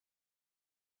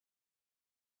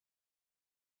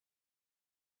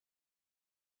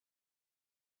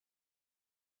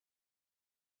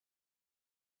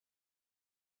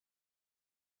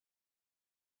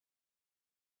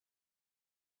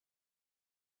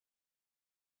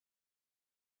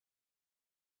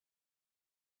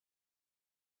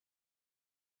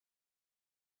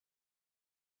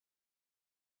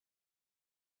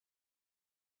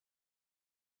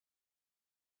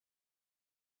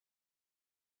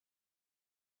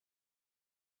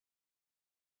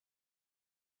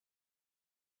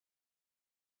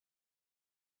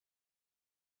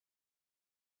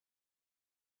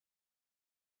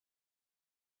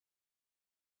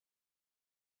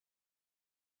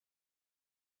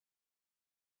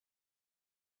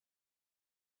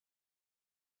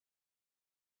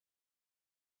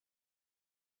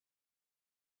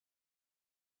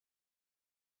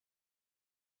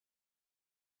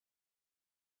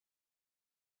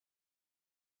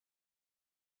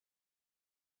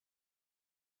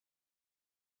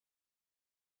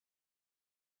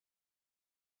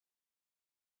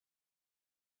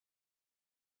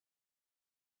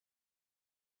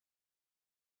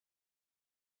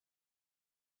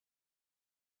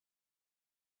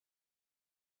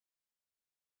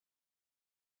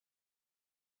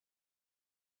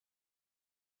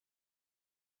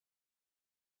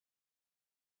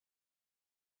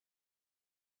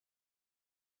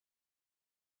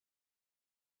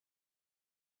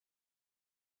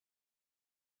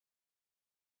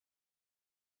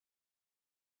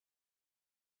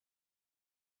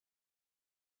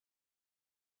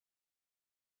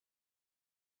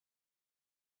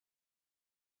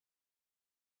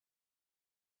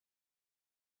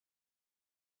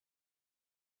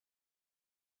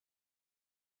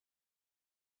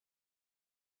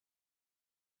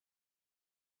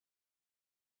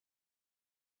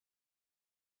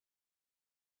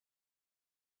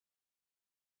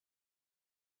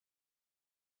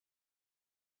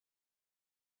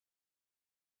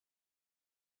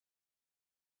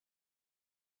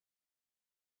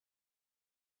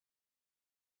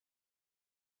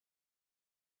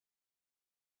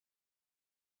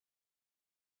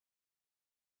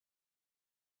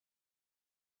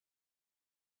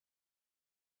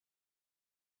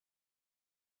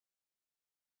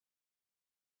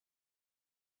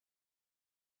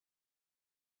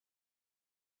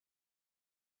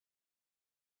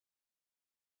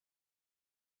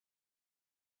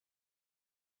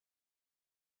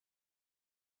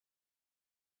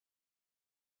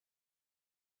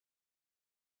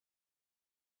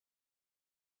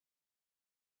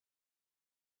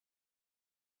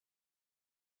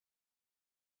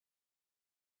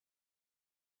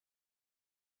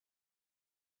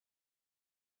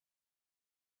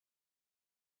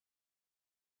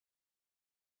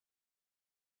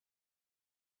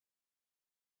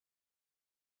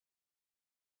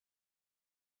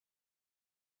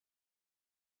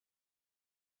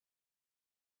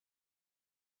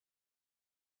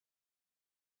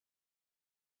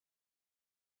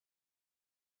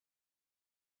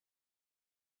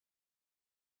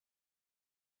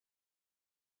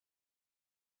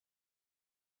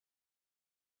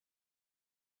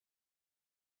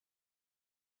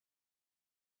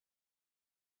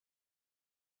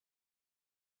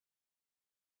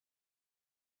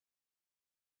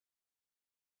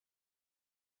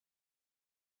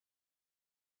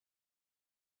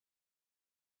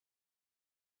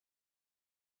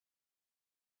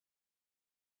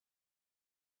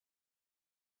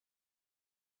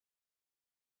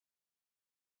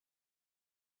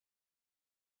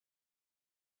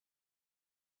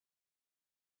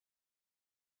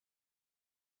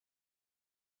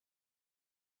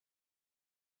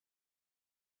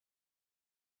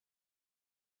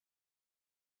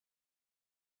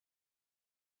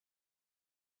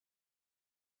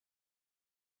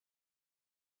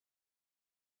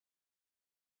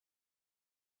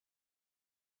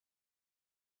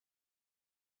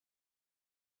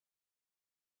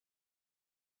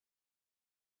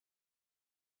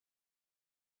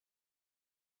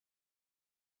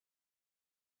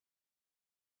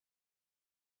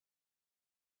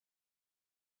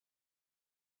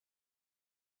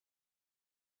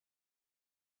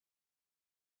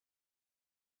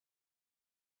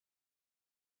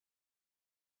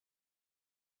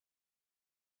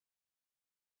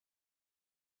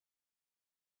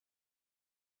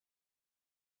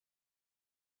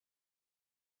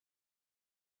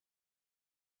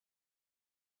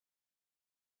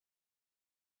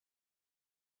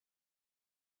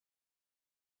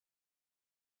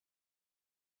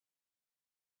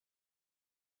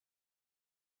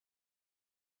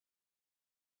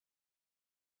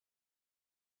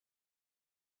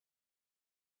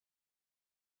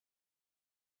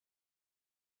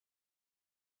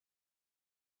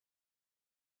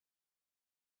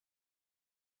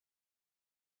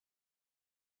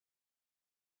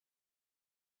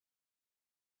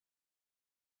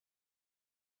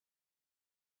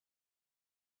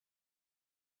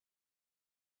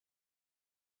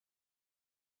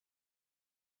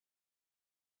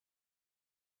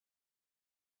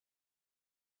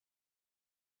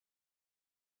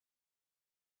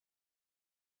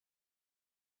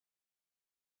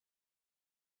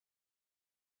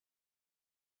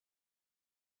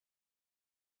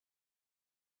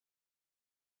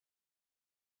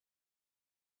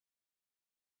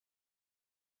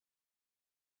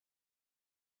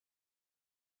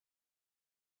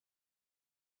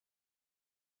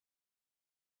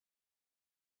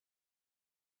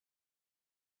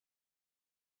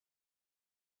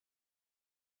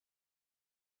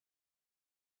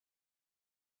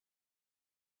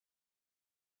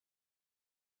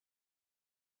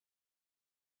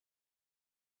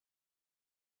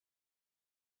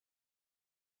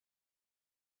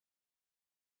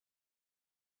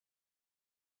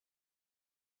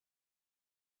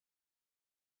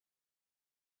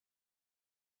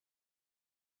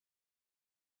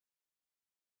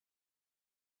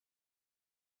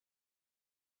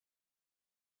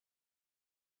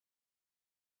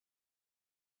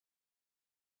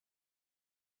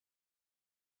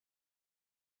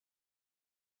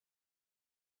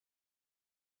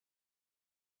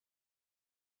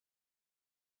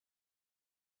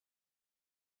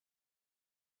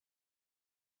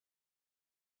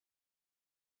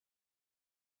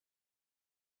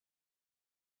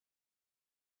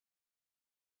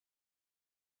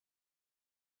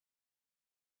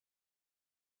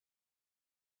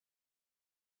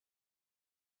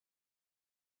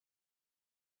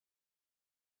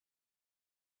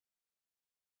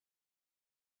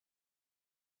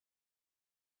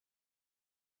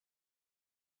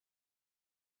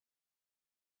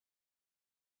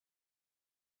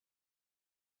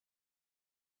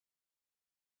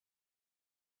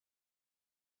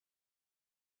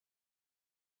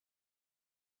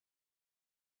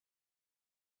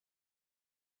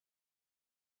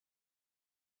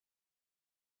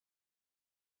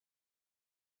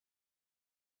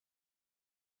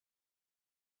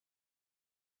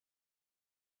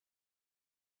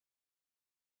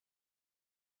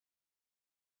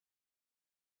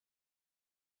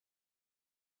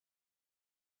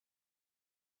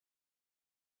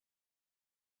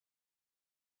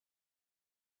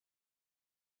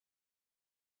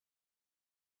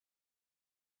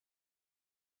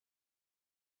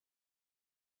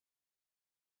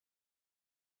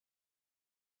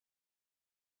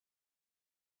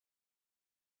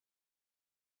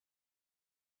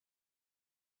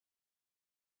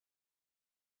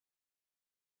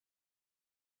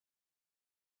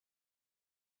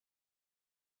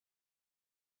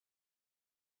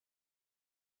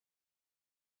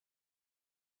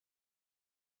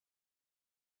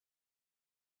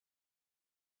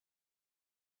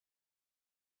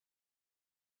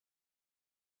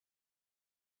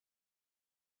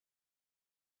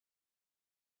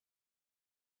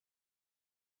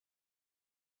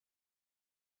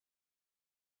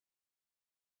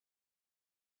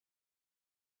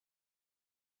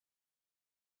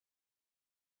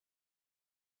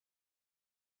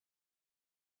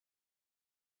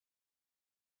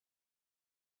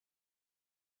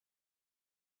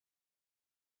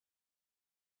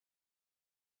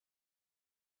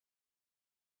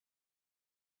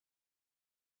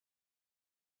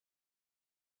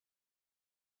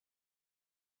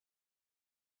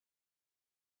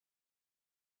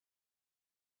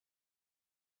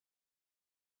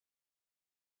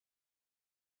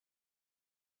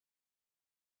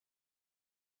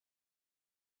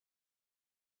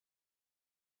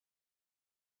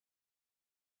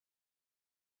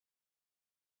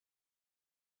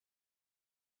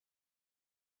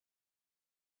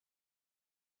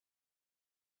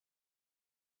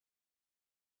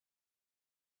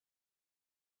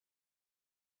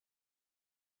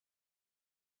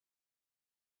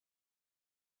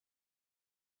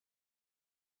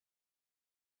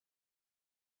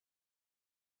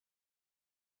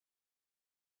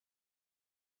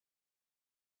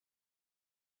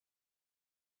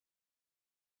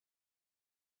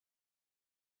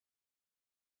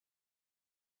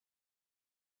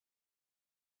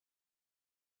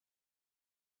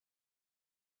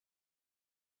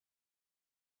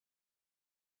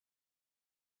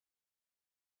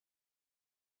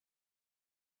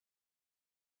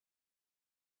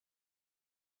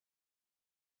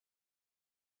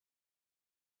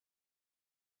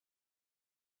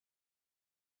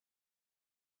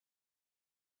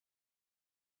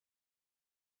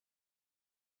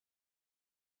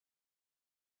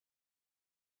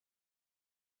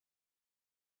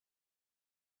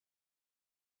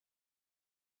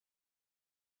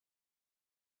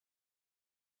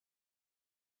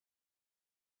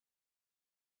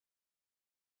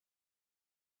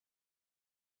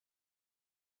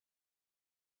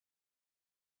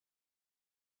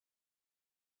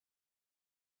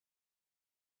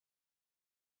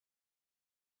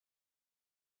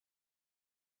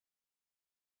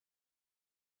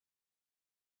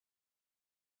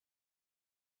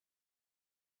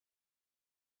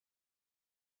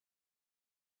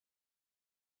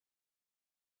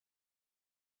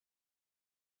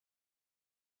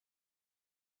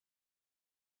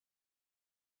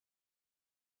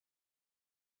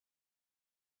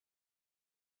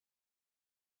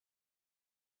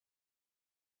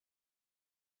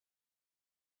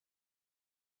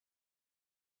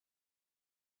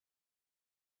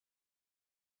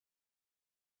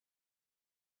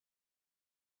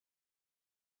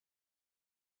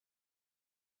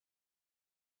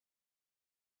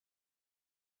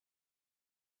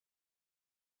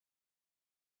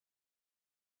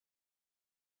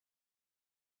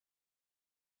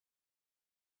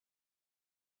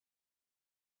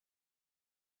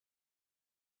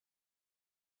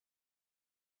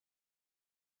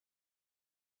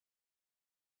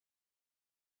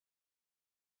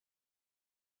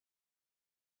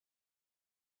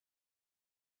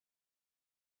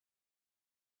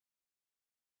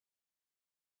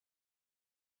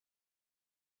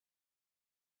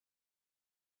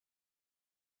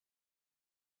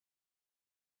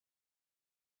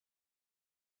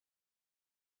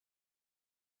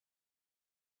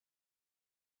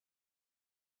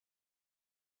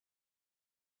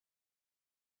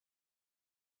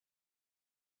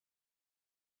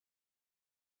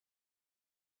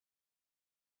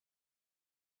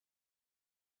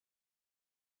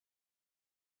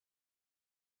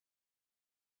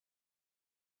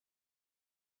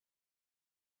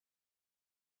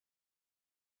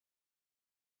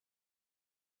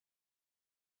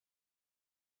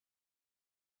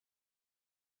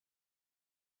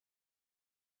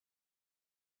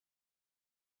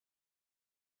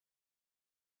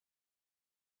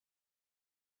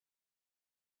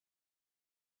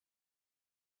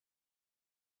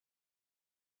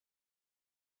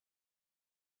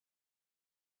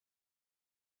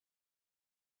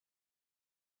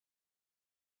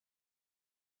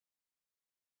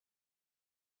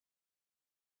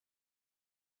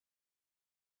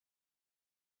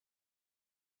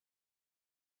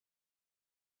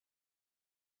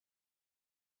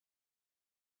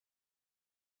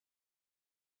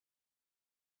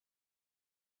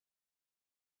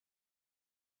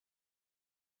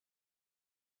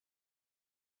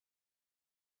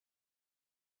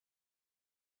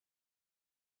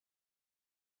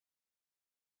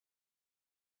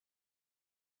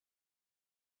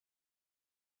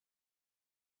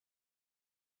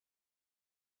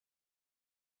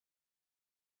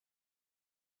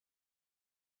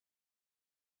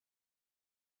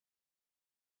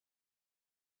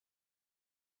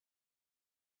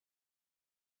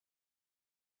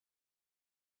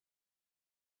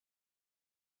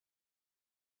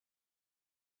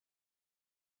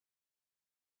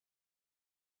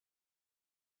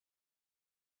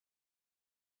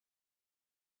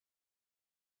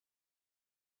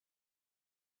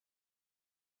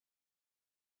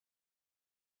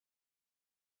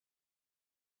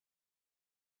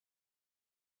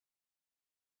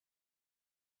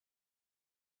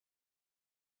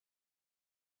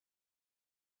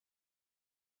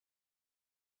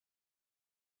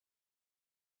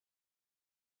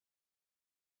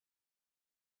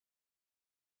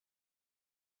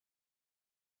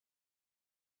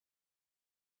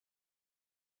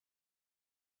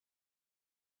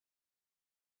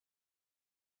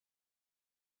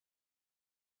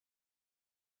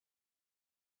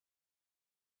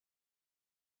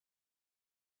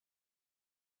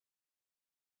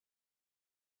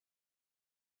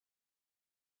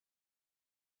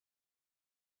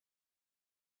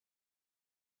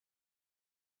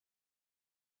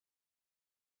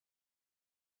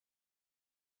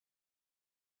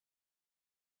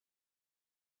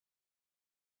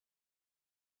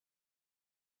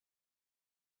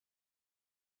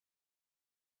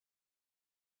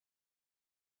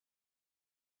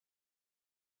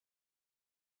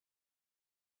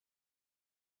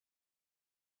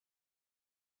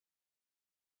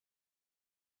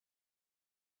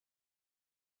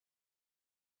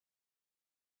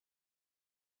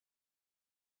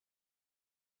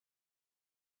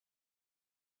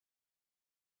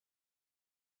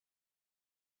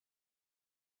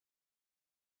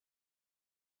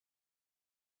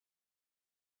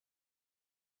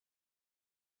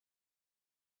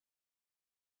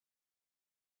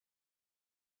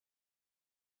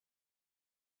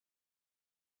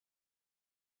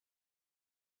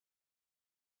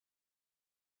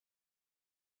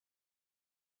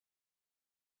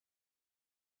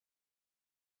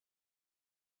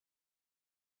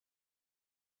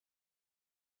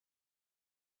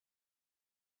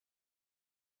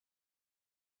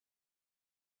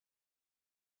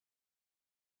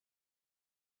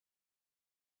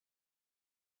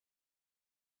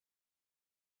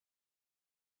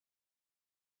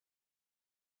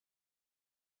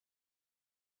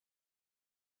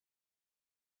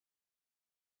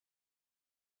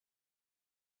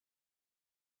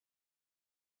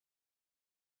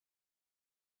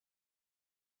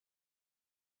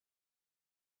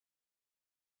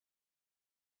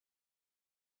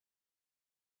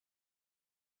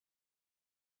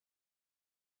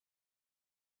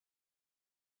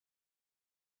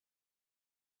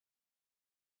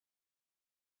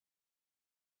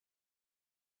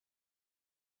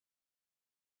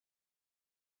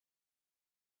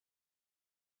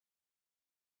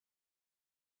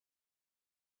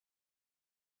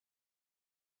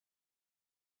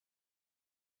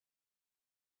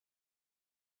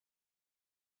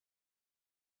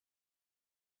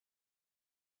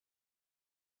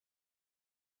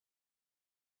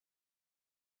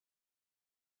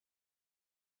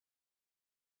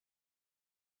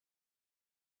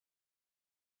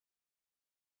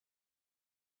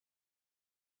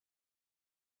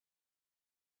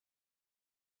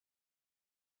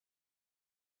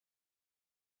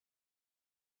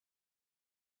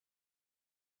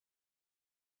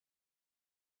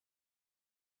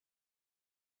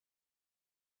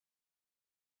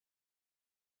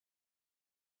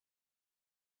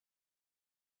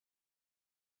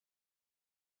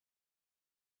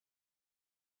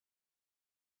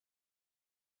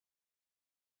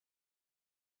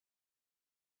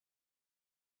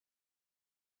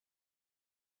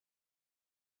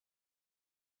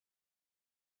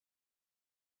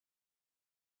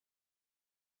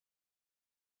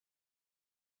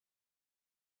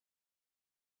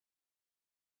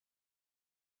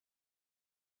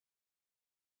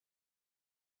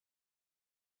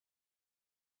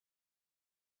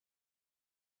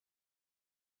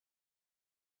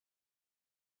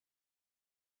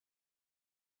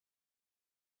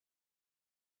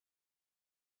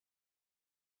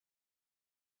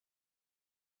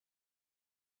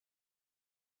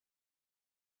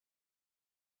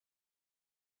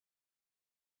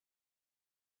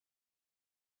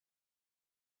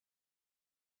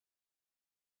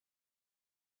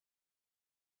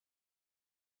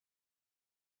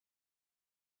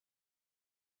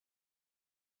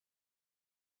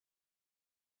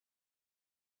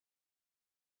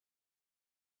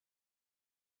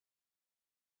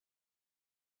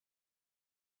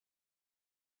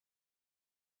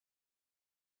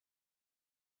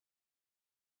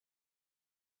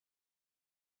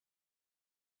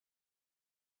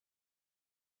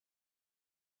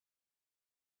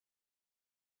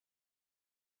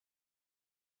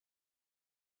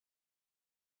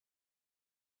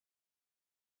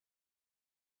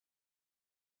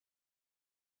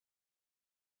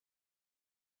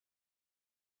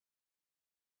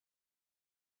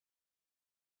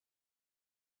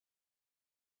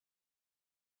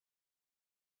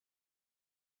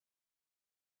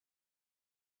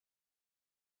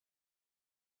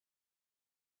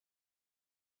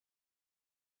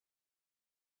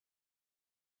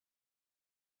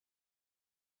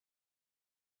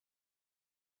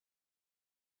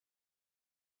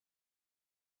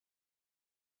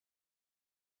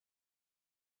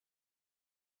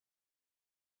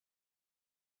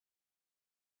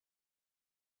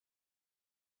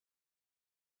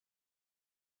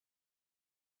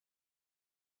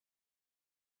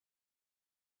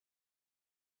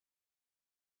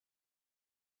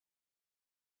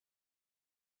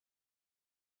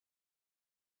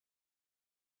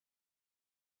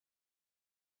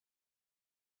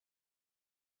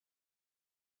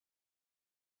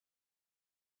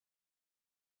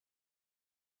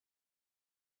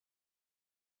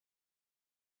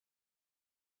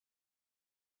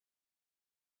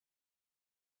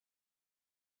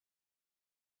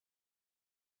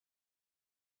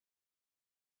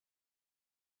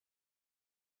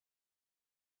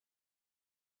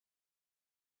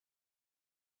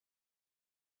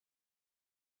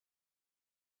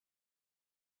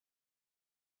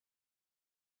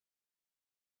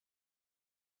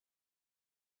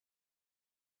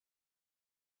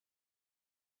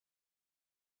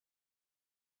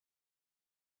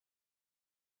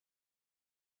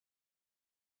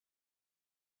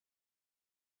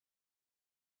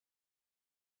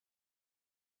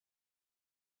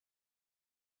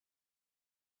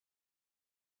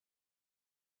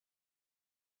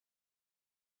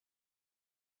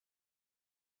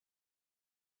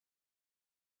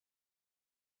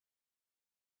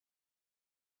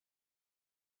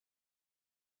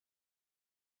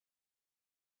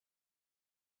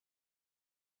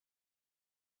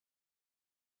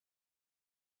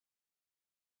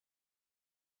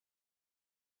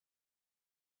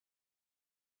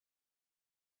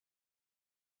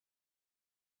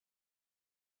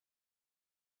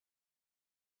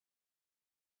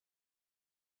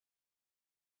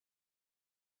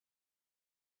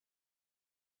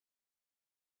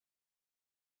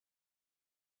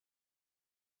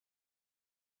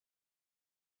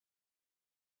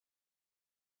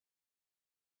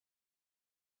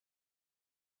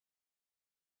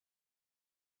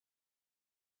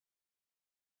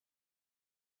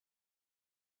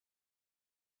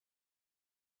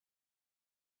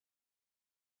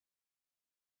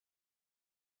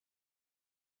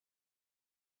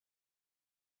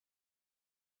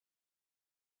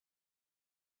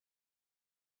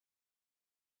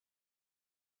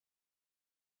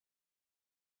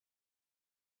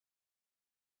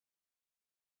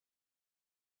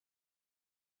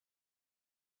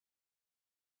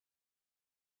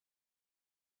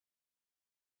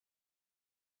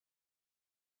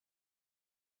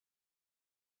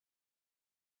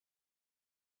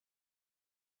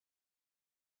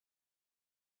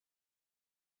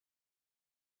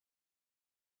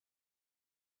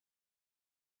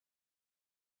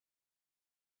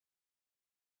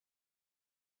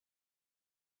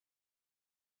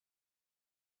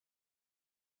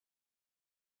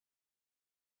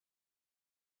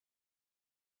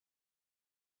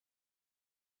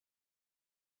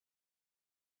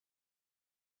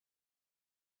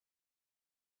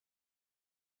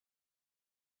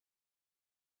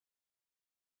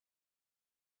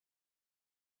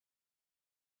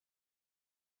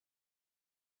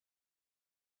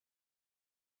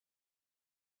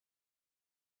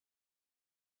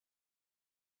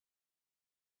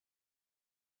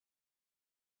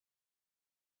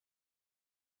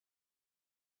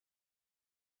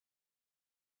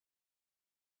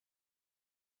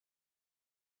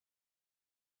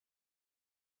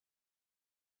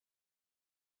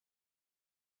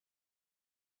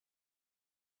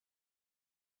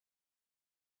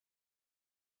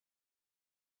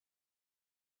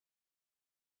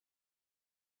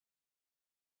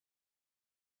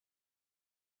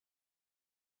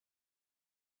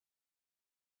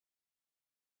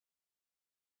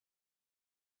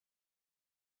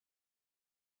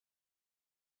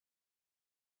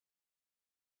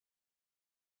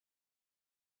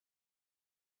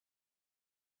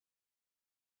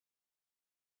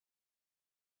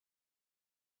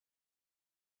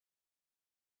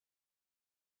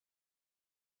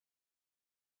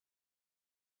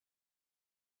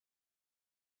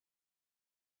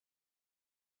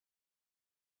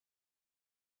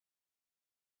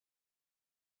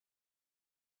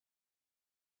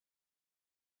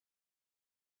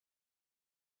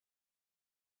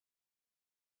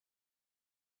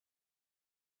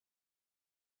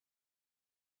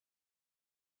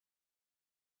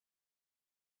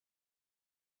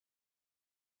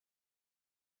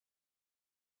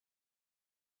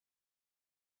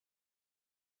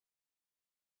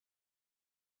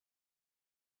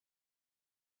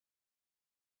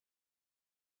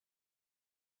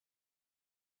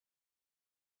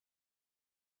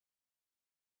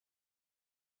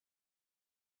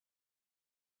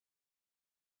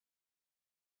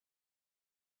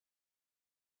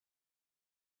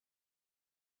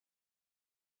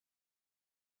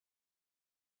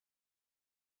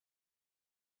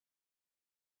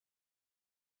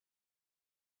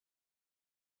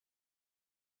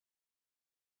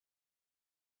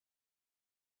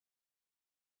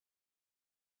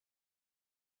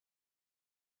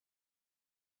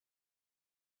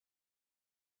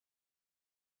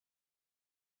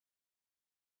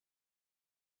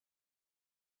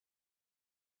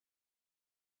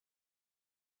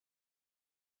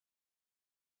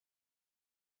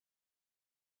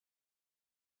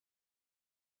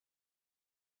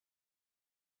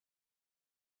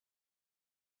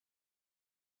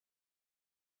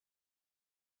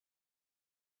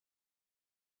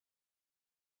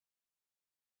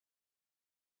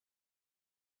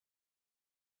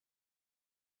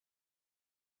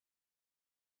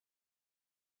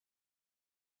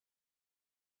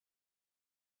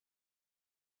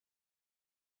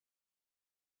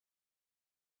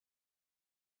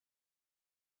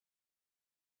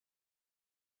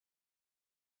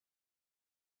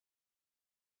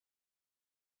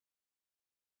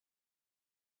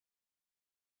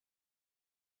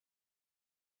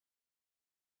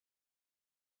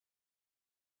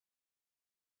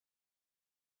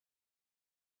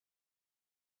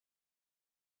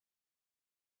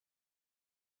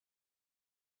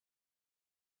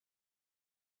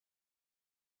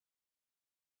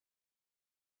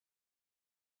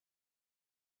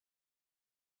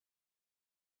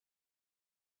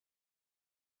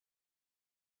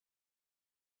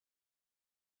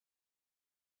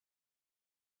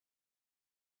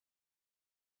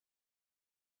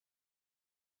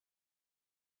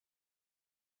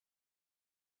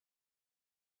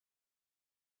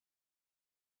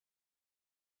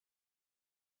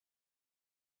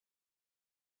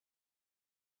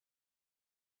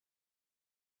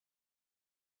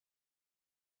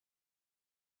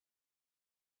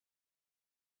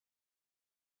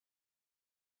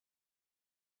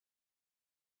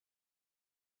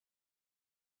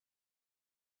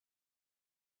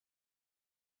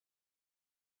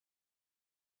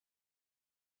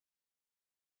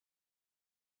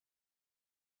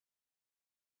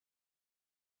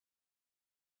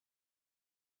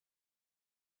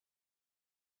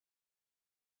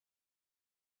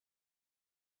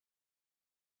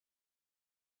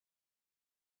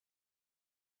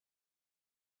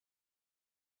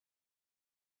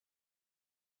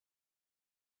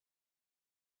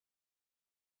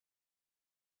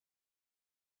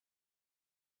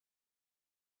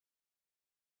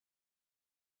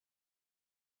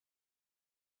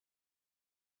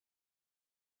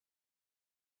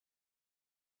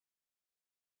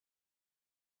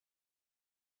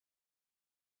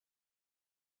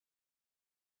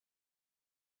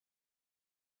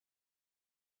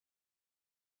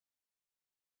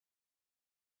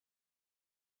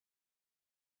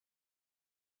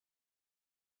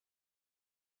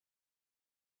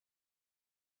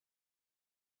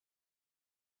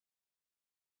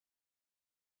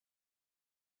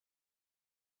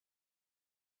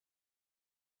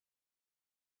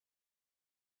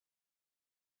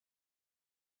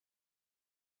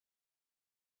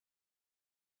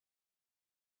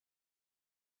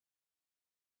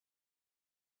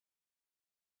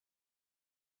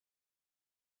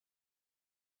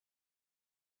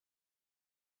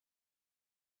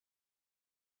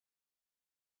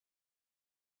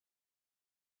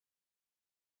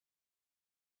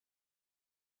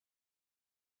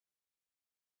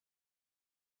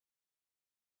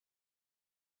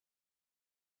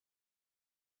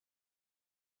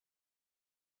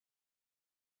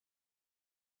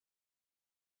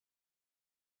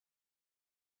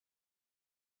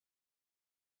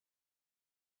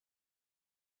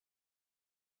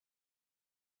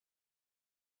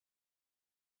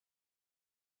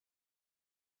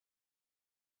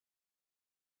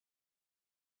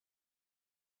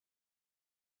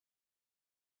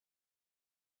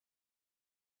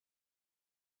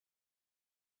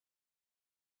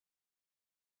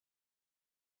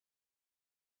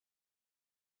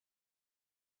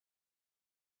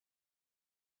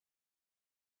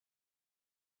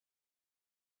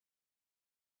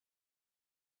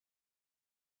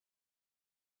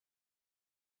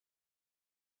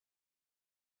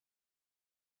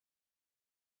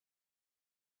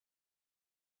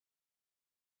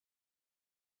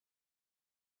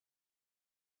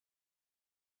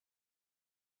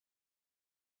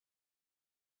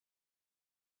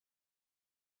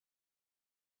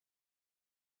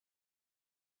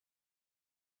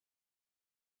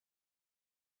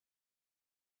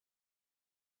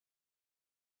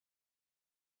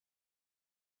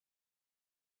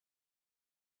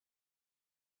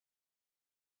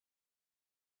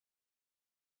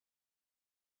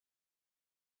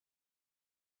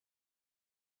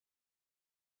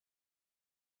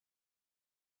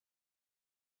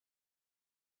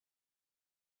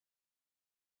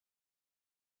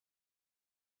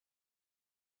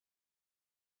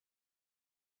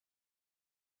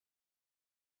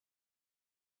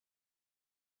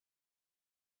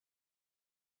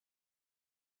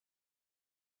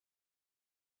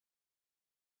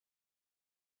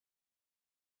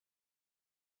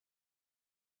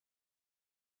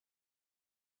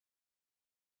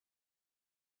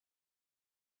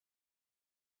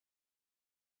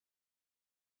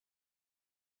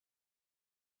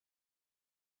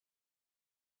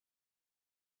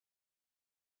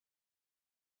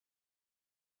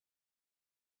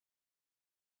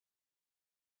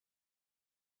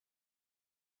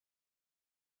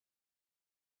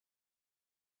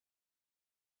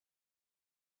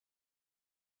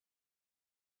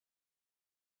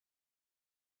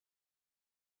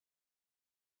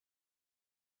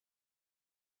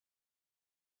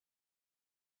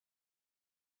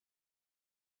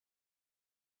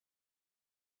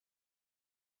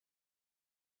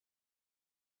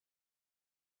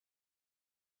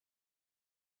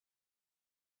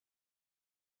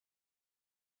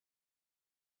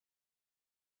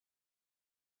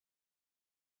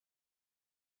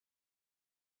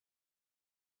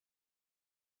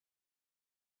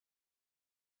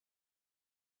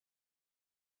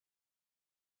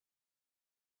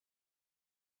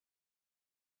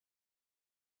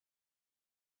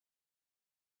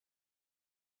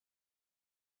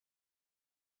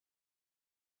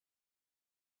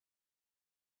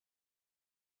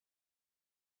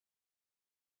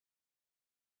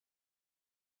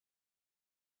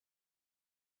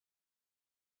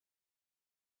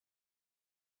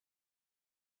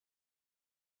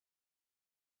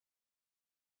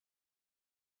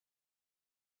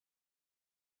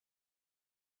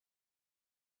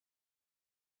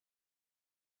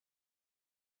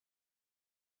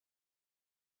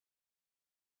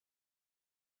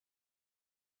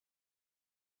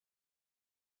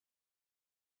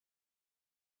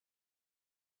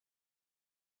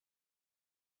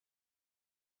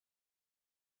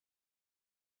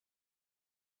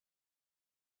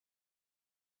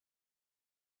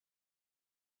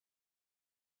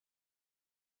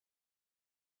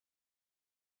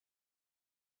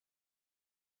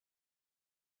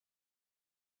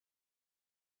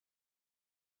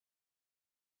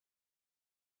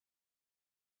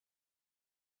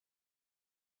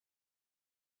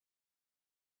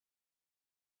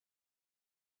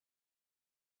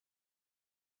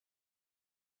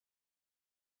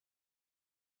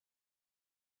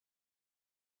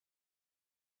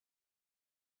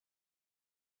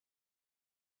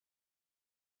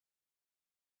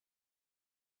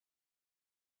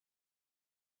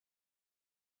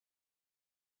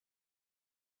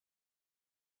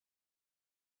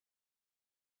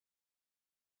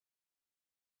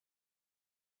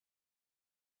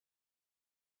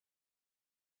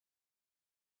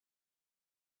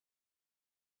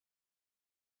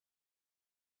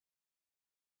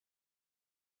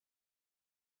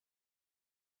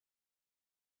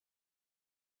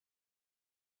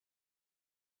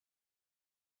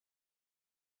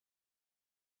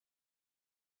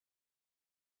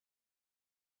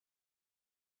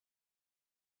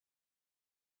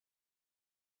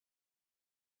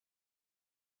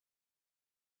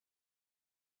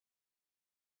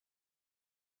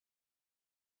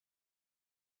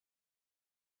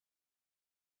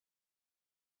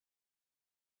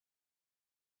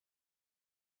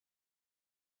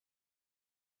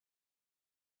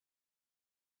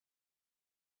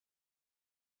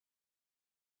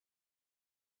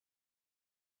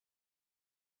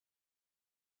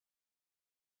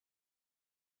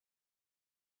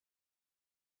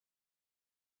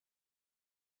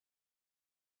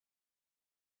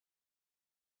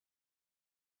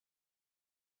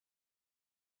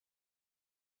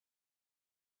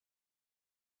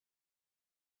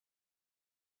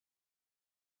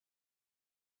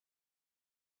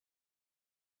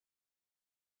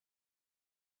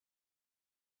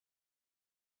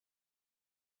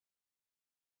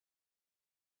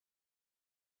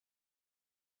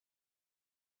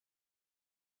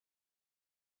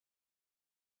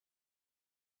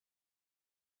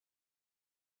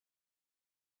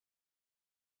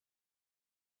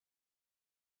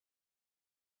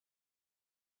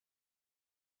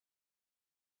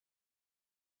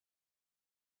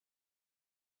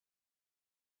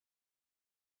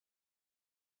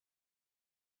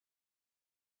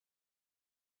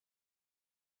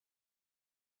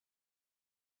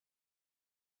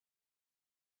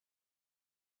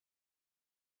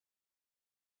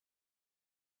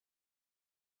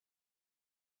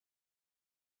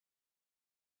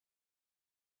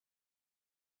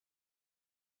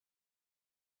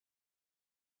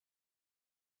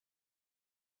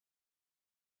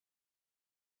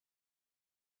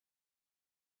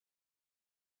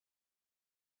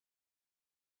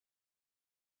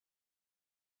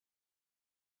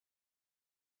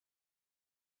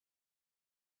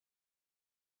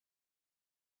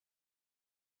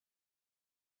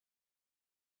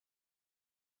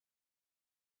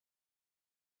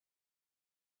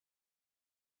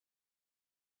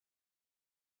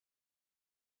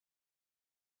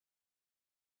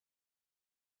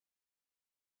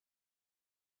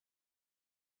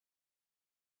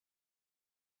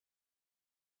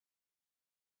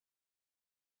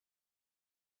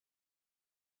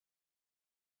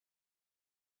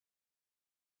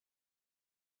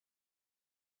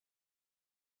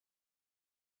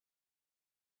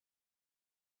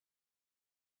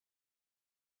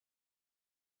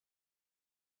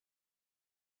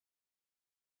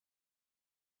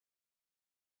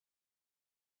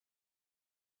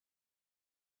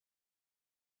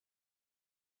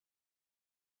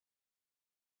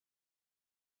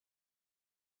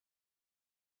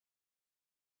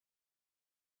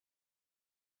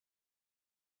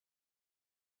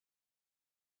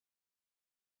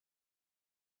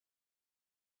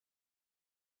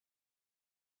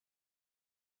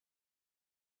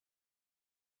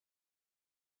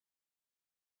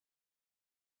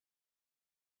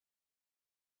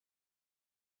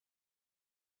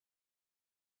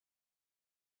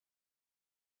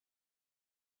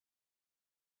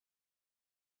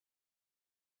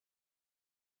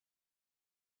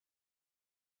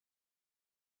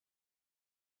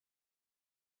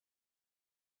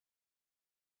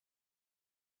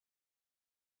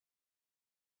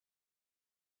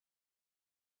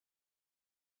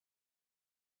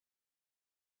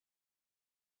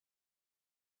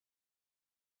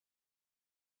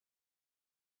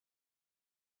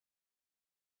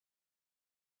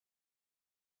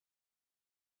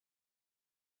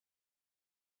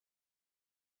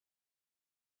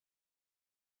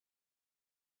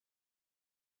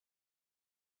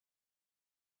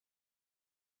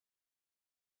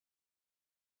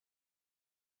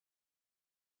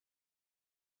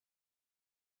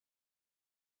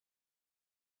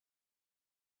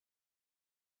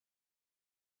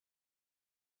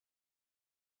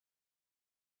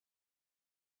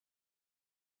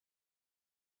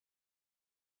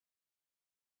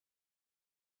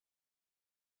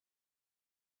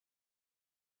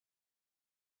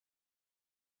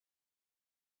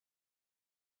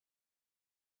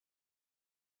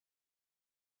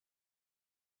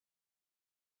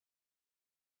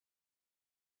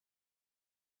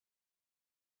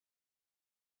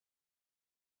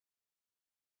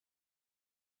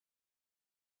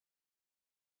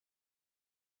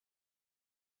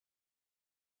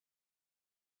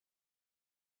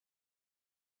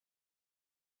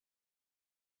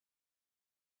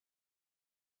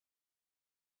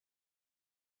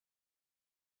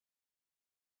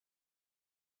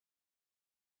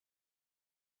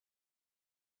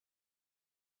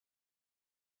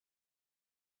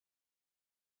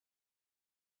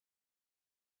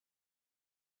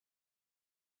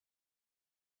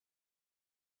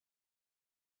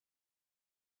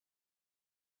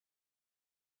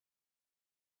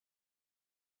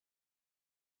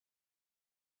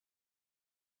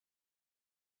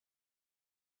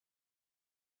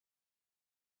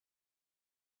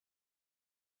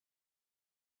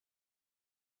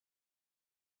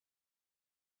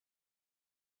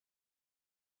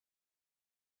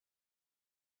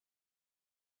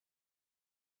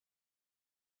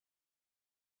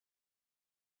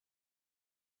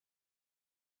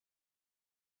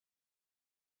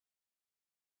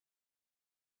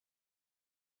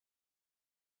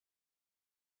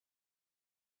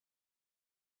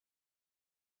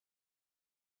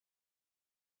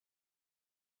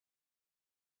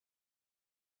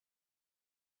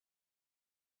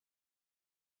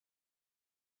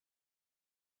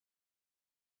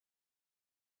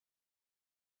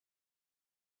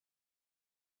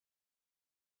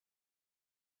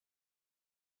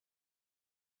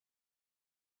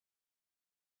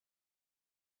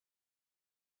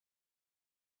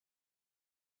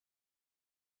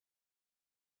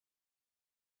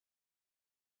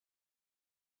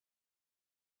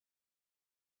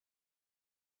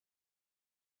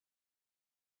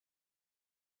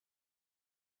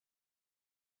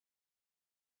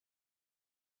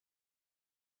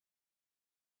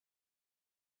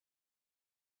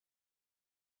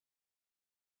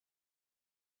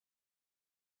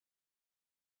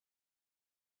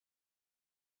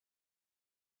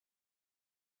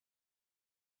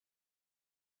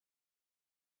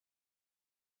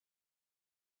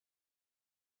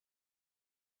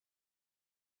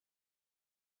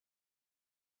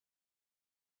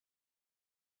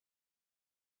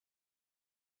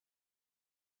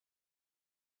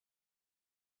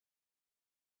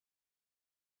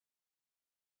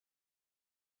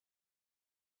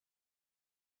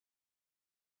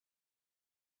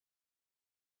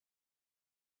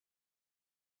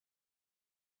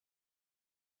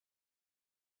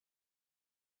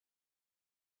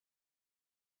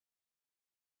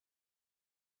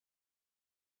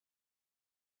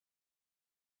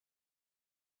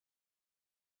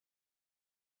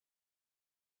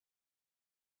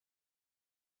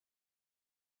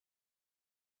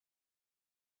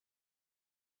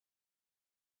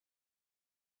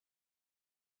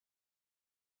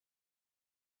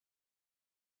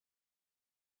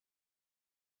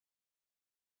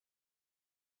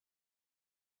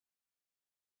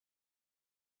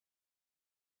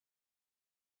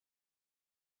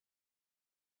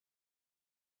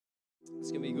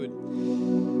It's going to be good.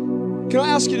 Can I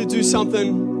ask you to do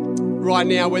something right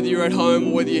now, whether you're at home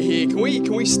or whether you're here?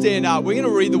 Can we stand up? We're going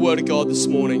to read the Word of God this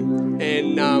morning.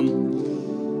 And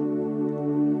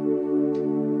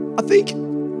I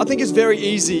think it's very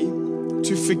easy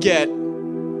to forget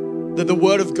that the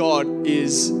Word of God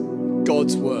is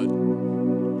God's Word.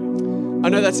 I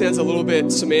know that sounds a little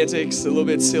bit semantics, a little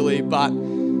bit silly, but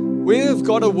we've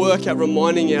got to work at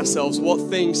reminding ourselves what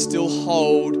things still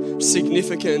hold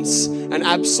significance and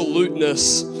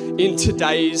absoluteness in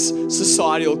today's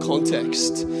societal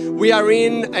context. We are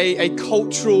in a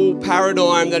cultural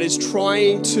paradigm that is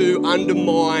trying to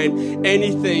undermine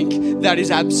anything that is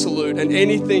absolute and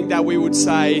anything that we would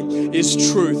say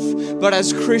is truth. But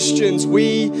as Christians,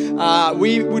 we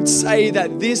would say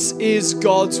that this is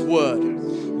God's Word.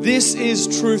 This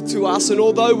is truth to us, and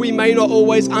although we may not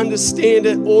always understand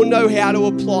it or know how to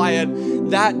apply it,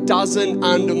 that doesn't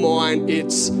undermine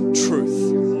its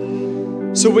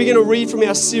truth. So we're going to read from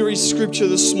our series scripture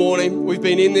this morning. We've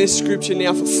been in this scripture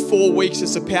now for 4 weeks.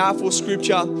 It's a powerful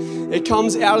scripture. It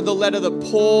comes out of the letter that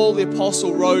Paul, the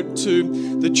apostle, wrote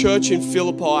to the church in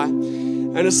Philippi.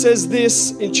 And it says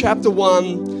this in chapter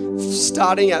 1,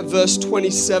 starting at verse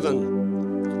 27.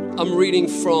 I'm reading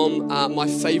from my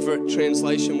favorite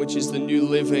translation, which is the New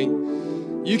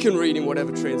Living. You can read in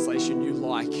whatever translation you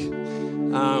like.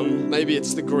 Maybe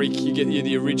it's the Greek, you get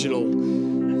the original.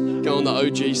 Go on the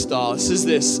OG style. It says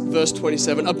this, verse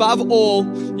 27. Above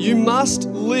all, you must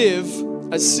live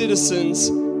as citizens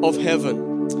of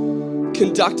heaven,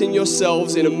 conducting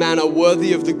yourselves in a manner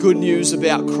worthy of the good news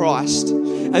about Christ.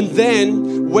 And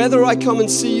then, whether I come and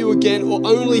see you again or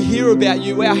only hear about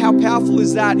you, wow, how powerful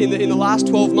is that in the last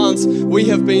 12 months we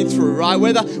have been through, right?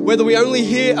 Whether we only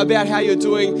hear about how you're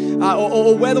doing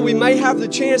or whether we may have the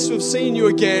chance to have seen you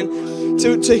again,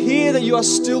 to hear that you are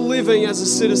still living as a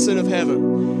citizen of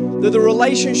heaven, that the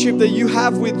relationship that you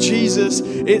have with Jesus,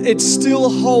 it still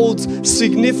holds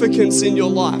significance in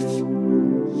your life,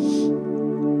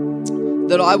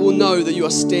 that I will know that you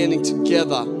are standing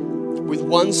together with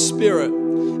one spirit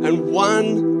and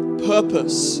one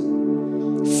purpose,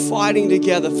 fighting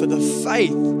together for the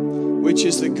faith, which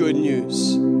is the good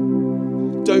news.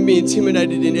 Don't be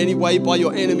intimidated in any way by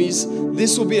your enemies.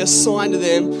 This will be a sign to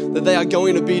them that they are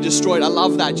going to be destroyed. I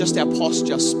love that. Just our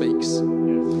posture speaks.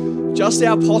 Just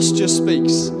our posture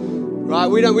speaks. Right?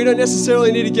 We don't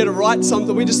necessarily need to get it right.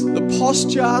 The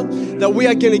posture that we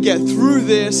are going to get through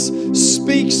this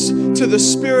speaks to the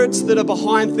spirits that are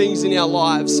behind things in our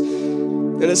lives.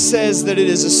 And it says that it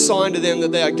is a sign to them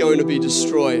that they are going to be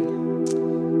destroyed,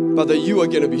 but that you are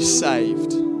going to be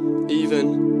saved,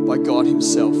 even by God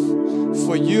Himself.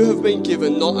 For you have been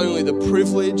given not only the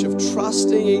privilege of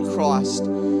trusting in Christ,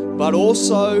 but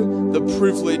also the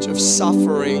privilege of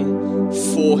suffering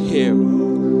for Him.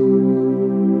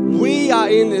 We are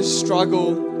in this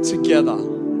struggle together.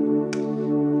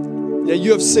 Now,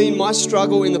 you have seen my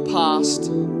struggle in the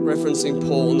past, referencing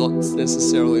Paul, not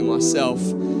necessarily myself.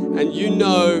 And you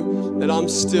know that I'm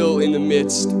still in the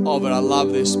midst of it. I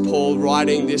love this. Paul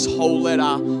writing this whole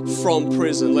letter from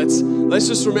prison. Let's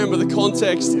just remember the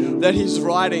context that he's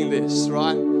writing this,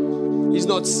 right? He's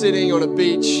not sitting on a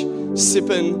beach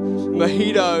sipping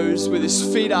mojitos with his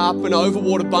feet up in an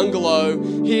overwater bungalow.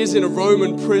 He is in a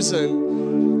Roman prison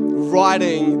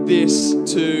writing this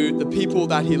to the people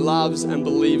that he loves and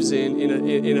believes in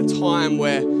a time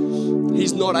where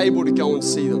he's not able to go and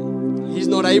see them. He's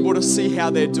not able to see how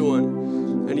they're doing.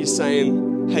 And he's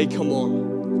saying, hey, come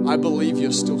on. I believe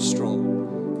you're still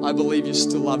strong. I believe you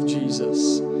still love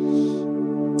Jesus.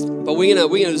 But we're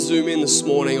gonna zoom in this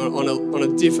morning on a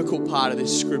difficult part of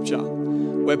this scripture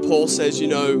where Paul says,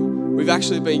 we've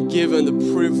actually been given the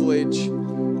privilege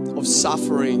of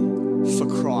suffering for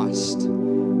Christ.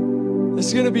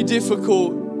 It's going to be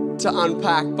difficult to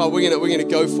unpack, but we're gonna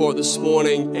go for it this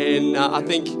morning. And I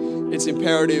think it's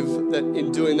imperative that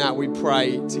in doing that we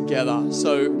pray together.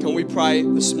 So can we pray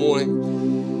this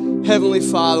morning? Heavenly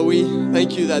Father, we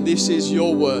thank you that this is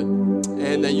your word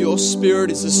and that your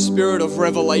spirit is a spirit of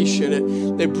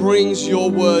revelation. It brings your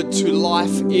word to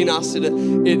life in us.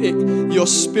 Your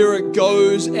spirit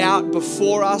goes out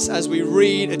before us as we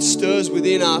read. It stirs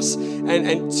within us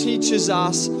and teaches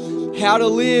us how to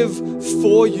live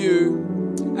for you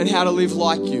and how to live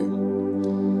like you.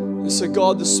 And so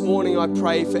God, this morning I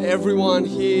pray for everyone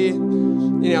here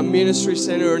in our ministry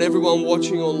center and everyone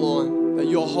watching online, that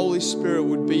your Holy Spirit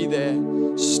would be there,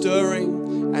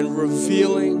 stirring and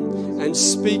revealing and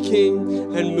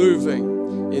speaking and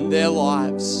moving in their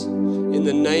lives, in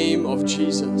the name of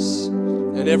Jesus.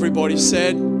 And everybody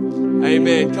said,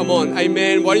 amen. Come on,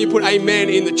 amen. Why don't you put amen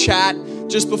in the chat?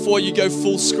 just before you go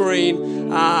full screen,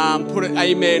 put an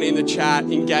amen in the chat,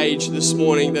 engage this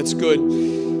morning. That's good.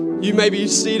 You may be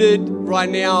seated right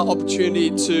now, opportunity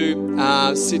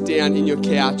to sit down in your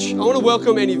couch. I want to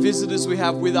welcome any visitors we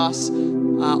have with us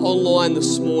online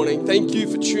this morning. Thank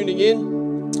you for tuning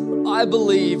in. I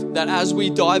believe that as we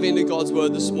dive into God's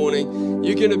word this morning,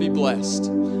 you're going to be blessed.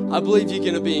 I believe you're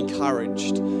going to be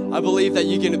encouraged. I believe that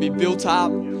you're going to be built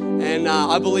up, and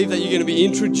I believe that you're going to be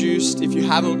introduced, if you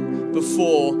haven't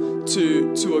before,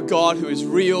 to a God who is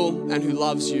real and who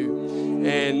loves you.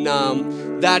 And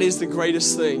that is the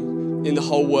greatest thing in the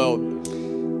whole world.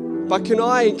 But can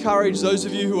I encourage those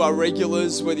of you who are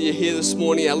regulars, whether you're here this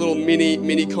morning, our little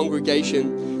mini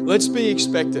congregation, let's be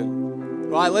expectant,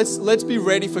 right? Let's be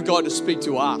ready for God to speak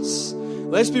to us.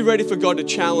 Let's be ready for God to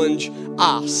challenge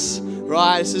us.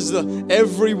 Right, this is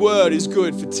every word is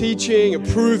good for teaching,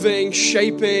 approving,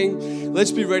 shaping.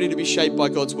 Let's be ready to be shaped by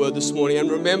God's word this morning.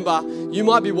 And remember, you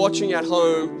might be watching at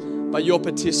home, but you're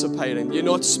participating. You're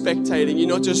not spectating. You're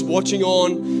not just watching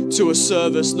on to a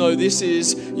service. No, this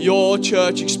is your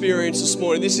church experience this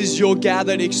morning. This is your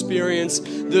gathered experience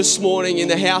this morning in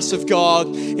the house of God.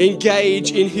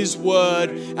 Engage in His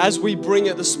word as we bring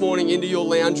it this morning into your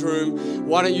lounge room.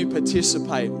 Why don't you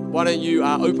participate? Why don't you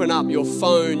open up your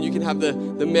phone? You can have the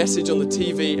message on the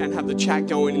TV and have the chat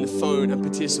going in the phone and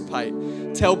participate.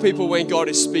 Tell people when God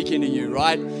is speaking to you,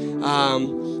 right?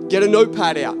 Get a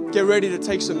notepad out. Get ready to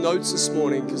take some notes this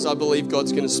morning because I believe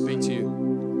God's going to speak to you.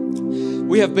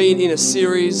 We have been in a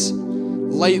series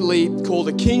lately called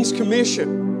The King's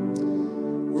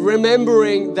Commission,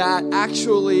 remembering that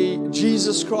actually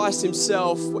Jesus Christ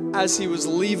Himself, as He was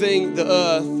leaving the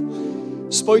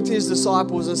earth, spoke to His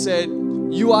disciples and said,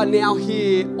 "You are now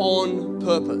here on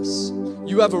purpose.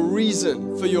 You have a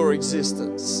reason for your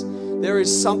existence. There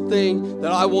is something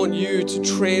that I want you to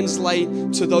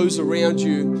translate to those around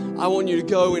you. I want you to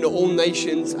go into all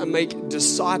nations and make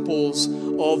disciples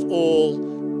of all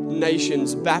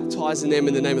nations, baptizing them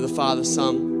in the name of the Father,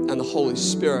 Son, and the Holy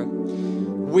Spirit."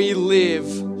 We live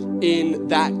in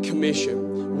that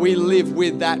commission. We live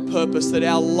with that purpose, that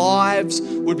our lives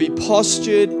would be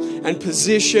postured and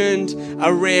positioned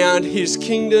around His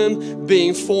kingdom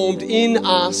being formed in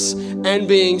us and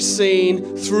being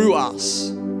seen through us.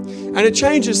 And it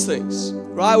changes things,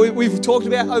 right? We've talked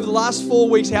about over the last 4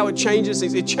 weeks how it changes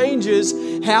things. It changes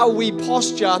how we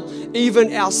posture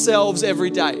even ourselves every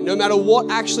day. No matter what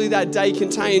actually that day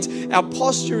contains, our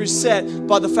posture is set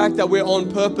by the fact that we're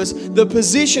on purpose. The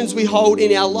positions we hold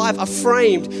in our life are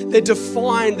framed, they're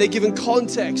defined, they're given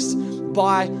context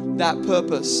by that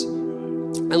purpose.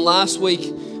 And last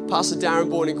week, Pastor Darren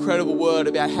brought an incredible word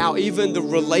about how even the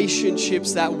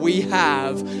relationships that we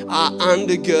have are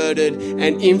undergirded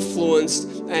and influenced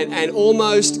and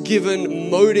almost given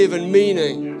motive and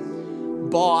meaning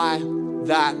by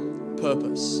that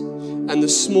purpose. And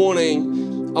this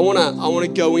morning, I want to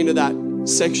go into that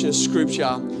section of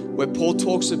scripture where Paul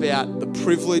talks about the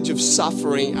privilege of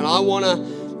suffering. And I want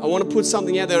to put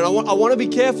something out there. And I want to be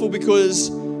careful because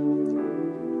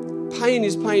pain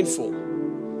is painful.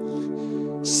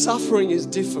 Suffering is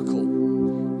difficult.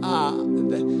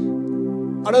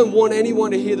 I don't want anyone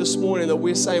to hear this morning that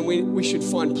we're saying we should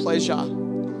find pleasure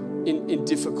in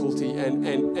difficulty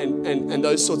and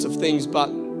those sorts of things.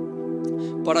 But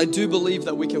I do believe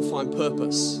that we can find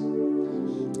purpose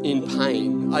in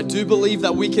pain. I do believe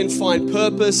that we can find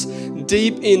purpose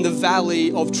deep in the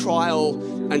valley of trial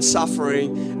and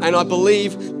suffering. And I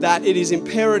believe that it is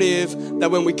imperative that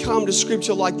when we come to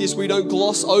scripture like this, we don't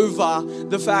gloss over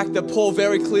the fact that Paul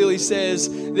very clearly says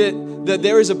that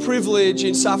there is a privilege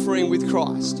in suffering with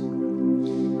Christ.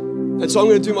 And so I'm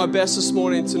going to do my best this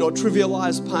morning to not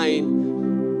trivialize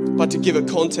pain, but to give it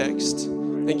context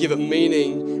and give it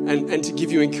meaning and to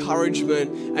give you encouragement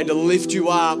and to lift you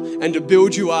up and to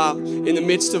build you up in the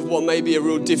midst of what may be a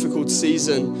real difficult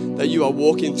season that you are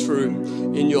walking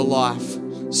through in your life.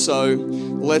 So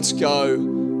let's go.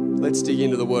 Let's dig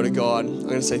into the Word of God. I'm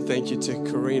going to say thank you to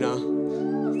Karina.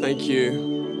 Thank you.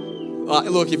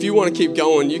 Look, if you want to keep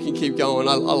going, you can keep going.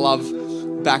 I love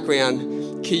background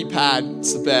keypad.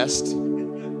 It's the best.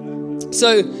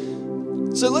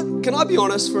 So look, can I be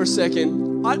honest for a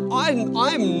second? I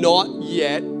am not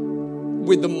yet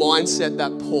with the mindset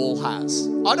that Paul has.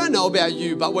 I don't know about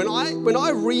you, but when I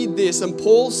read this and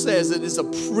Paul says that it's a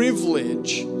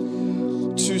privilege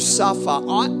to suffer,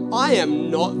 I am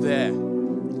not there.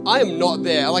 I am not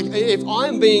there. Like, if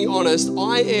I'm being honest,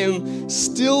 I am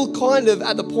still kind of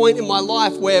at the point in my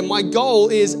life where my goal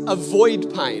is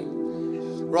avoid pain,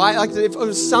 right? Like, if I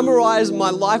was to summarize my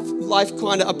life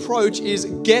kind of approach is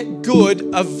get good,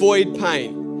 avoid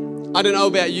pain. I don't know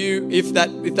about you if that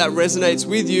resonates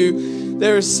with you.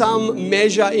 there is some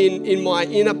measure in my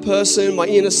inner person, my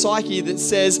inner psyche that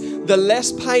says the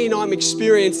less pain I'm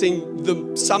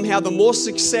experiencing, somehow the more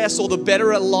success or the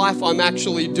better at life I'm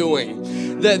actually doing.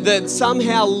 That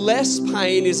somehow less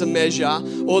pain is a measure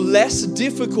or less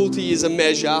difficulty is a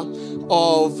measure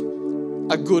of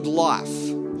a good life.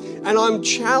 And I'm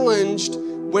challenged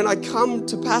when I come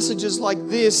to passages like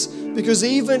this, because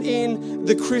even in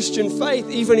the Christian faith,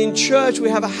 even in church, we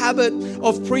have a habit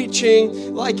of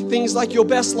preaching like things like your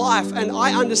best life. And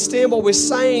I understand what we're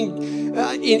saying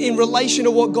in relation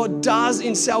to what God does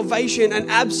in salvation, and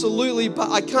absolutely, but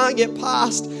I can't get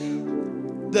past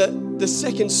the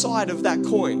second side of that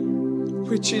coin,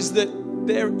 which is that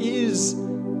there is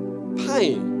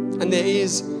pain and there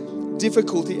is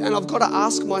difficulty. And I've got to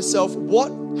ask myself,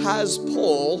 what has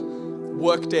Paul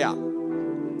worked out?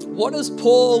 What has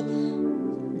Paul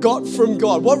got from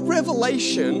God? What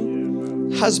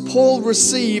revelation has Paul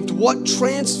received? What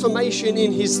transformation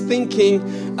in his thinking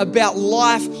about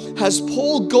life has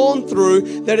Paul gone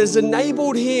through that has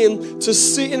enabled him to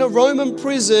sit in a Roman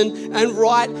prison and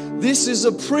write, "This is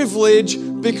a privilege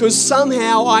because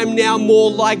somehow I'm now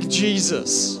more like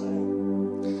Jesus"?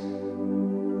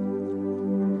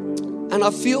 And I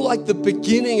feel like the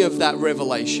beginning of that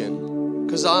revelation,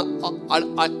 because I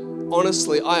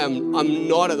honestly, I'm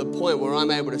not at the point where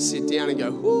I'm able to sit down and go,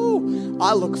 "Whoo,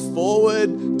 I look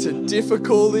forward to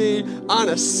difficulty. I'm going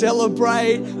to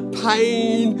celebrate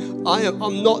pain."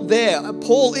 I'm not there.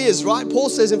 Paul is, right? Paul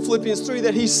says in Philippians 3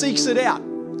 that he seeks it out.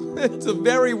 It's a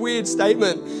very weird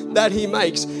statement that he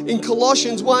makes. In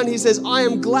Colossians 1, he says, "I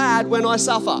am glad when I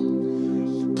suffer."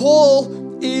 Paul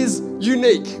is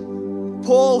unique.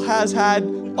 Paul has had,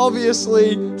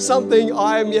 obviously, something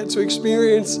I am yet to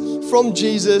experience from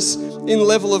Jesus in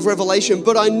level of revelation.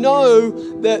 But I know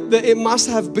that it must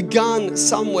have begun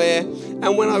somewhere.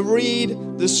 And when I read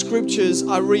the scriptures,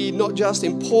 I read not just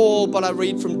in Paul, but I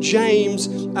read from James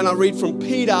and I read from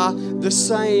Peter the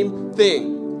same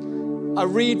thing. I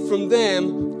read from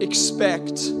them,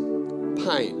 expect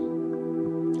pain.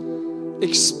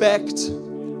 Expect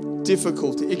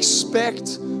difficulty.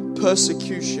 Expect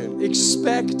persecution.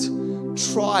 Expect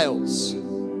trials.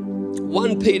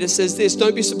 1 Peter says this,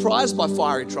 "Don't be surprised by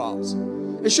fiery trials."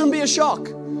 It shouldn't be a shock.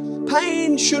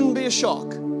 Pain shouldn't be a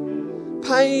shock.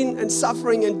 Pain and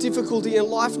suffering and difficulty in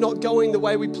life not going the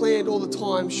way we planned all the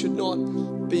time should not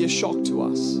be a shock to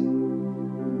us.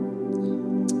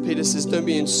 Peter says, don't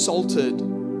be insulted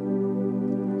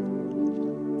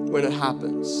when it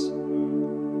happens.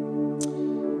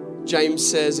 James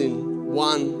says in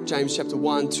James chapter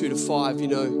 1,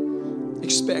 2-5,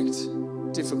 expect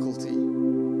difficulty.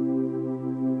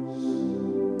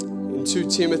 In 2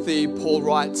 Timothy, Paul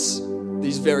writes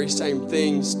these very same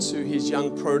things to his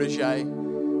young protege.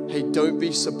 Hey, don't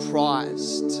be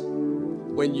surprised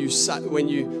when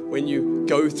you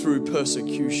go through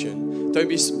persecution. Don't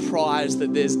be surprised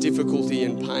that there's difficulty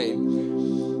and pain.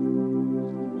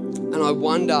 And I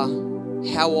wonder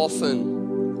how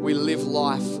often we live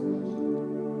life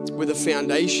with a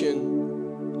foundation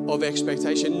of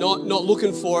expectation, not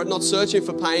looking for it, not searching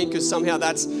for pain, because somehow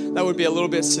that would be a little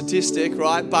bit sadistic,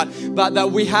 right? But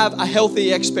that we have a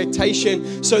healthy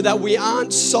expectation so that we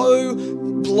aren't so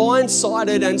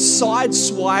blindsided and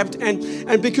sideswiped,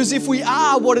 and because if we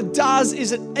are, what it does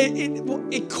is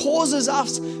it causes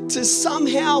us to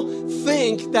somehow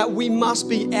think that we must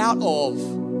be out of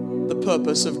the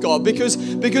purpose of God. Because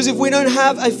if we don't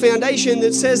have a foundation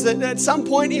that says that at some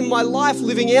point in my life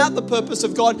living out the purpose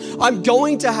of God, I'm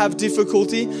going to have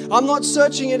difficulty. I'm not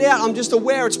searching it out. I'm just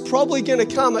aware it's probably going to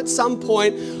come at some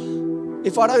point.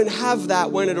 If I don't have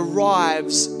that, when it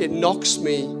arrives, it knocks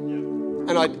me,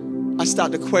 and I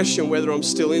start to question whether I'm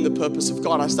still in the purpose of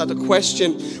God. I start to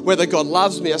question whether God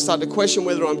loves me. I start to question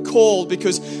whether I'm called,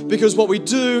 because what we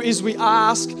do is we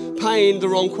ask pain the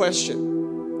wrong question.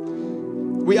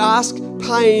 We ask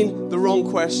pain the wrong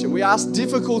question. We ask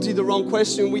difficulty the wrong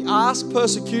question. We ask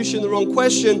persecution the wrong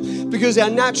question, because our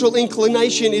natural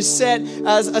inclination is set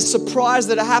as a surprise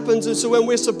that it happens. And so when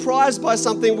we're surprised by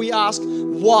something, we ask,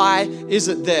 why is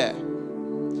it there?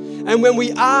 And when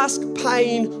we ask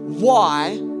pain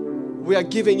why, we are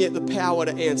giving it the power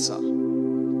to answer.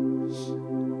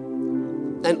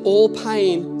 And all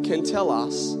pain can tell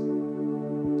us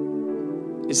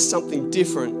is something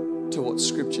different to what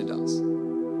Scripture does.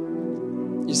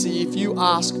 You see, if you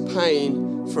ask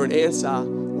pain for an answer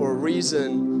or a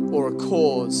reason or a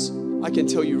cause, I can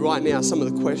tell you right now, some of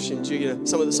the questions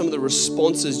some of the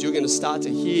responses you're going to start to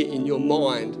hear in your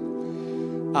mind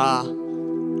are,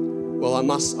 well, I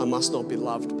must not be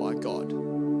loved by God.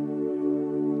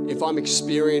 If I'm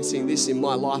experiencing this in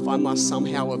my life, I must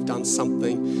somehow have done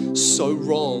something so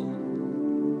wrong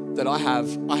that I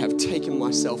have taken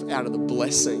myself out of the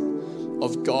blessing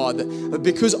of God. That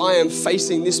because I am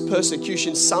facing this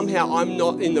persecution, somehow I'm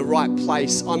not in the right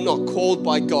place. I'm not called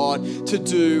by God to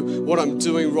do what I'm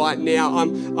doing right now.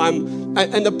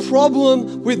 And the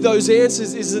problem with those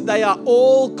answers is that they are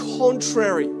all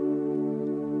contrary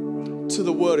to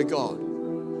the Word of God.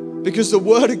 Because the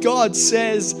Word of God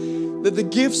says that the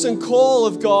gifts and call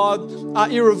of God are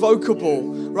irrevocable,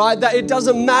 right? That it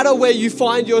doesn't matter where you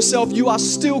find yourself, you are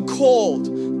still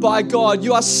called by God.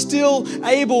 You are still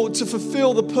able to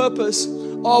fulfill the purpose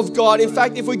of God. In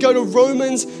fact, if we go to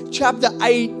Romans chapter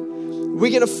 8, we're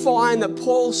going to find that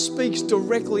Paul speaks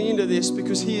directly into this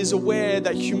because he is aware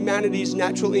that humanity's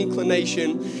natural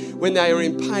inclination when they are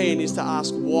in pain is to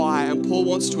ask why. And Paul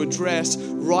wants to address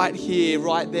right here,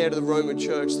 right there to the Roman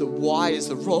church, that why is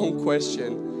the wrong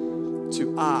question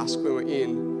to ask when we're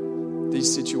in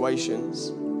these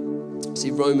situations.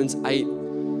 See, Romans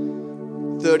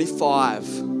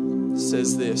 8:35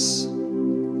 says this.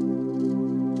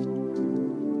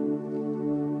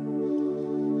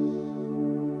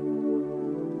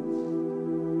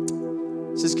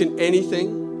 It says, can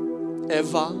anything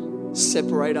ever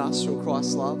separate us from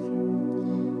Christ's love?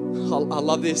 I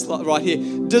love this right here.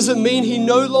 Does it mean he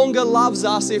no longer loves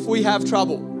us if we have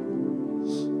trouble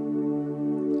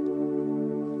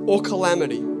or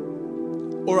calamity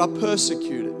or are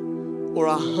persecuted or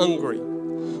are hungry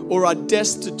or are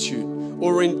destitute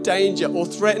or in danger or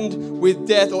threatened with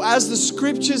death? Or as the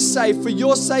scriptures say, for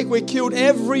your sake we're killed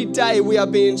every day, we are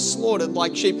being slaughtered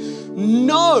like sheep.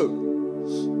 No!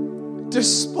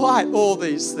 Despite all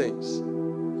these things,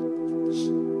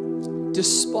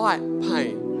 despite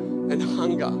pain and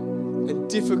hunger and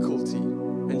difficulty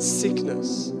and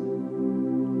sickness,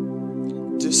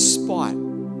 despite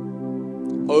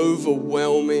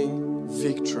overwhelming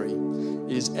victory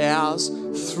is ours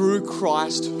through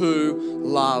Christ who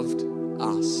loved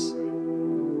us.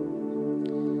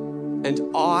 And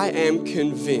I am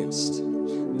convinced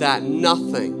that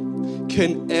nothing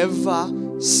can ever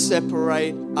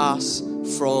separate us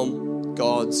from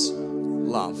God's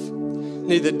love.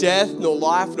 Neither death, nor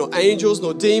life, nor angels,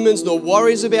 nor demons, nor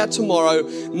worries about tomorrow,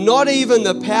 not even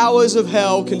the powers of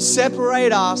hell can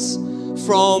separate us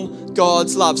from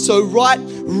God's love. So right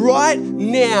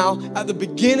now, at the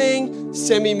beginning,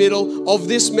 semi-middle of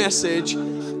this message,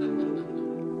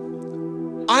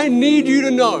 I need you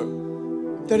to know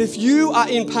that if you are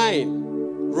in pain,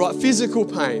 right, physical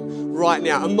pain right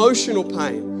now, emotional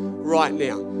pain right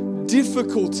now,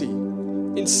 difficulty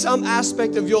in some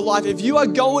aspect of your life, if you are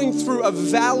going through a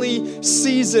valley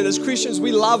season, as Christians,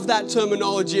 we love that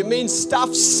terminology. It means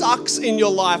stuff sucks in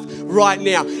your life right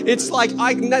now. It's like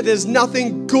there's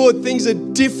nothing good. Things are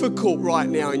difficult right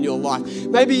now in your life.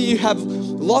 Maybe you have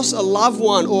lost a loved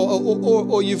one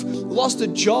or you've lost a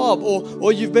job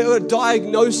or you've been a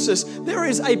diagnosis. There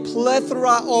is a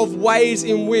plethora of ways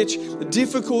in which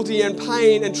difficulty and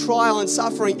pain and trial and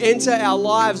suffering enter our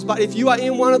lives. But if you are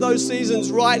in one of those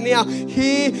seasons right now,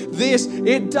 hear this.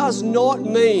 It does not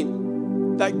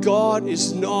mean that God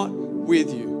is not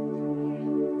with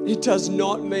you. It does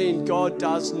not mean God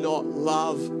does not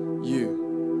love you.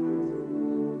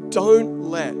 Don't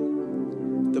let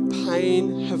the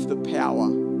pain have the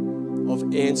power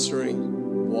of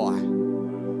answering why.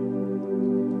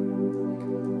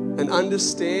 And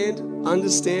understand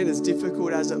as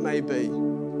difficult as it may be,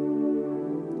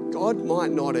 God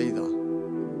might not either.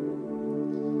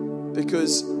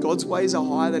 Because God's ways are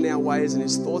higher than our ways and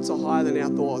his thoughts are higher than our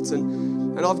thoughts.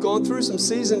 And I've gone through some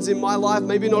seasons in my life,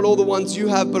 maybe not all the ones you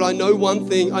have, but I know one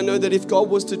thing. I know that if God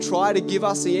was to try to give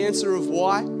us the answer of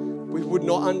why, we would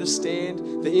not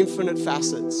understand the infinite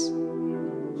facets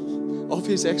of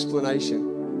his explanation.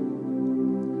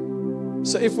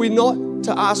 So if we're not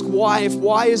to ask why, if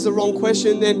why is the wrong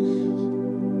question, then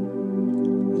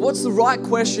what's the right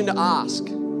question to ask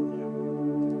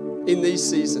in these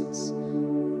seasons?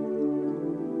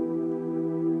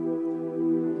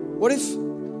 What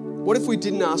if we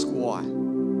didn't ask why?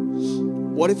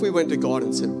 What if we went to God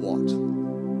and said what?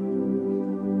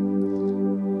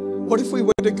 What if we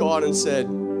went to God and said,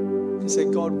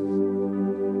 God,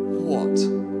 what?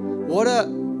 What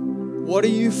are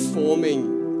you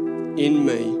forming in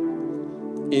me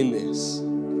in this?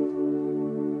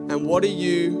 And what are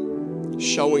you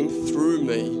showing through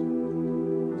me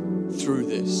through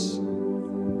this?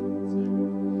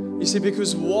 You see,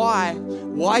 because why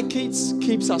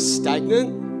keeps us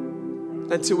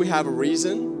stagnant until we have a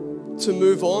reason to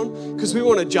move on? Because we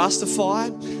want to justify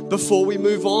it. before we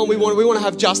move on. We want to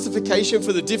have justification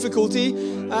for the difficulty.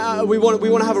 We want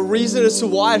to have a reason as to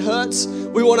why it hurts.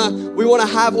 We want to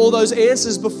have all those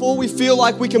answers before we feel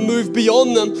like we can move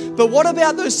beyond them. But what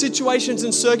about those situations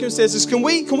and circumstances? Can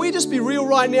we just be real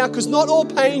right now? Because not all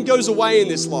pain goes away in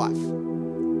this life.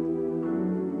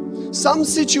 Some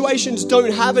situations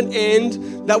don't have an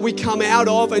end that we come out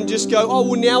of and just go, oh,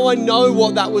 well, now I know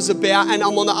what that was about and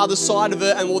I'm on the other side of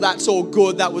it, and well, that's all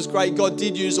good. That was great. God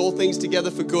did use all things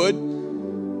together for good.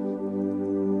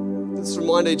 Let's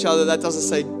remind each other that doesn't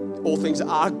say all things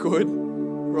are good,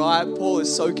 right? Paul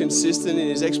is so consistent in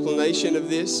his explanation of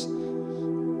this.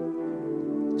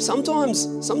 Sometimes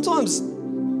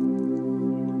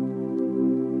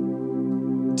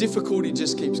difficulty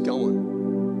just keeps going.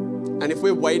 And if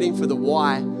we're waiting for the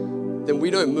why, then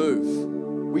we don't move.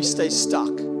 We stay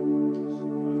stuck.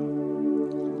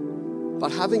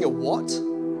 But having a what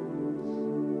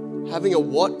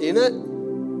in it,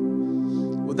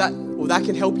 well, that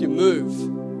can help you move,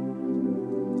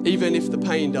 even if the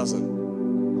pain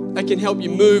doesn't. It can help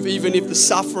you move even if the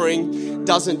suffering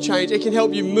doesn't change. It can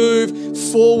help you move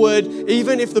forward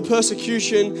even if the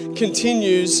persecution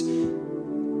continues.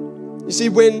 You see,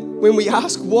 when we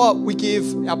ask what, we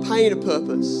give our pain a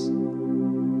purpose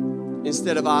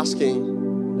instead of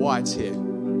asking why it's here.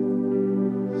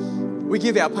 We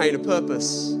give our pain a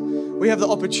purpose. We have the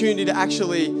opportunity to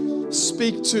actually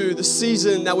speak to the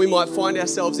season that we might find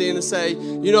ourselves in and say,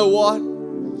 you know what?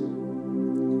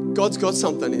 God's got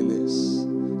something in this.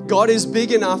 God is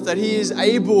big enough that He is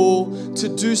able to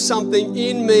do something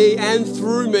in me and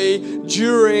through me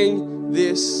during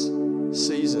this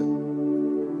season.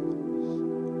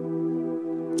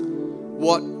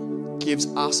 What gives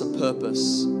us a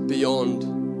purpose beyond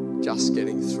just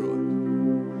getting through it?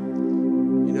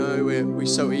 You know, we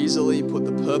so easily put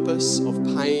the purpose of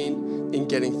pain in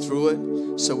getting through it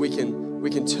so we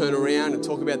can turn around and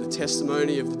talk about the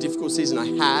testimony of the difficult season I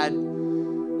had.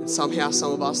 And somehow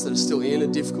some of us that are still in a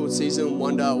difficult season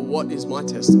wonder, what is my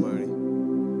testimony?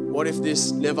 What if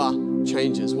this never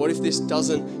changes? What if this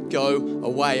doesn't go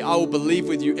away? I will believe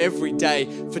with you every day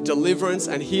for deliverance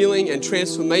and healing and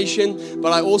transformation,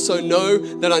 but I also know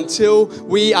that until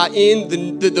we are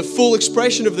in the full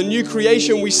expression of the new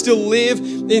creation, we still live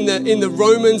in the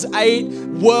Romans 8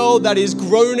 world that is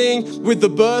groaning with the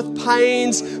birth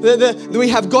pains. We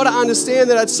have got to understand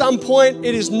that at some point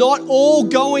it is not all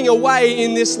going away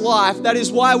in this life. That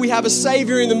is why we have a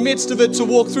Savior in the midst of it to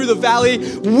walk through the valley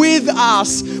with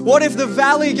us. What if the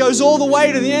valley goes all the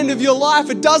way to the end of your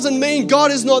life? It doesn't mean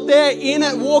God is not there in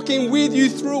it, walking with you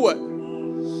through it.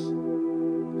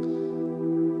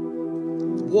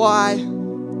 Why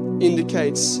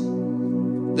indicates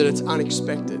that it's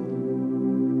unexpected.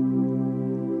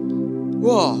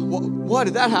 Whoa, why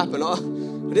did that happen? I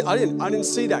didn't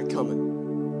see that coming.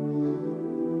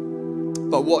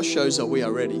 But what shows that we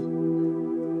are ready?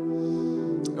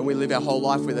 And we live our whole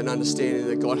life with an understanding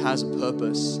that God has a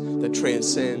purpose that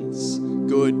transcends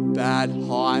good, bad,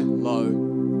 high,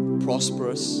 low,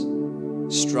 prosperous,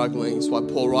 struggling. That's why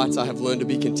Paul writes, I have learned to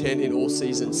be content in all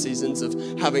seasons of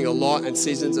having a lot and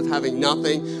seasons of having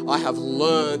nothing. I have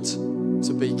learned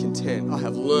to be content. I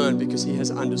have learned because he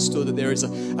has understood that there is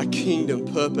a kingdom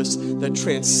purpose that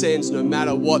transcends no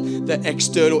matter what the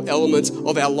external elements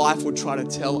of our life would try to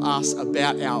tell us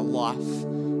about our life.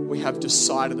 We have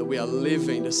decided that we are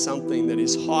living to something that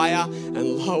is higher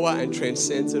and lower and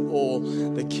transcends it all,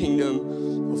 the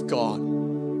kingdom of God.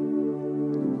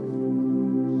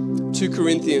 2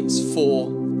 Corinthians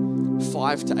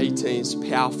 4:5-18 is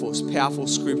powerful. It's powerful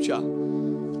scripture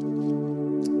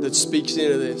that speaks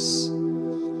into this.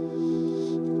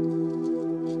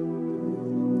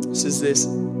 It says this.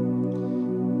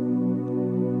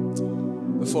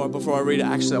 Before I read it,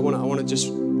 actually, I want to just,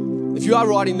 if you are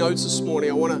writing notes this morning,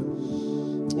 I want to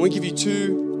give you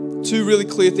two really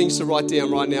clear things to write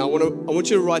down right now. I want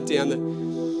you to write down that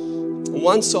on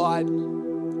one side,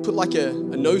 put like a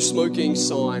no smoking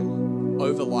sign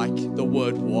over like the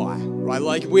word why, right?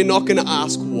 Like we're not going to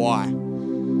ask why.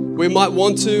 We might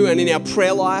want to, and in our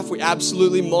prayer life, we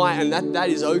absolutely might, and that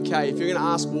is okay. If you're going to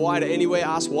ask why to anywhere,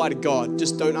 ask why to God.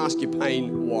 Just don't ask your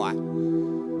pain why.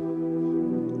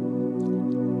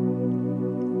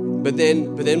 But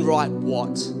then write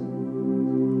what.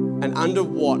 And under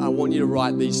what, I want you to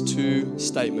write these two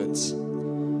statements.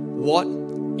 What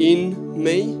in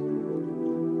me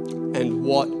and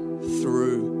what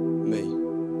through me.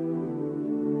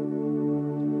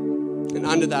 And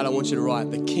under that, I want you to write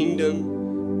the kingdom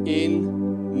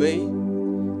in me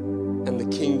and the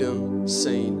kingdom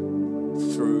seen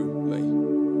through me.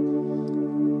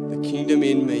 The kingdom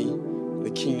in me and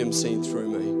the kingdom seen through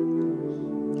me.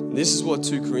 This is what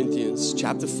 2 Corinthians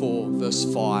chapter 4, verse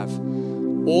 5,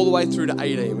 all the way through to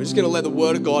 18. We're just going to let the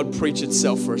word of God preach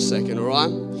itself for a second, all right?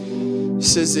 It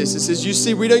says this. It says, you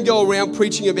see, we don't go around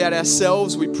preaching about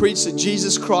ourselves. We preach that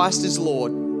Jesus Christ is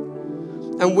Lord.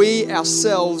 And we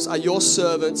ourselves are your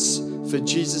servants for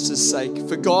Jesus' sake.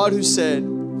 For God, who said,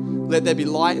 let there be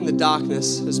light in the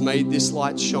darkness, has made this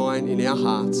light shine in our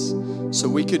hearts so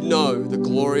we could know the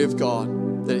glory of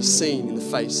God that is seen in the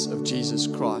face of Jesus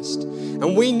Christ.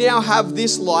 And we now have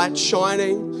this light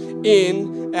shining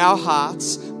in our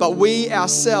hearts, but we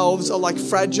ourselves are like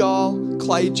fragile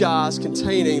clay jars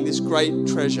containing this great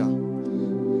treasure.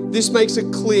 This makes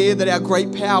it clear that our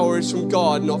great power is from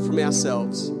God, not from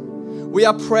ourselves. We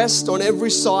are pressed on every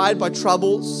side by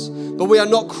troubles, but we are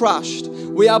not crushed.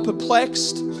 We are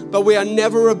perplexed, but we are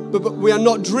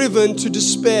not driven to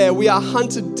despair. We are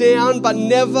hunted down, but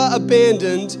never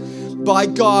abandoned by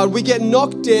God. We get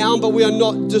knocked down, but we are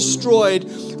not destroyed.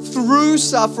 Through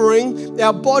suffering,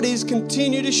 our bodies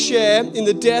continue to share in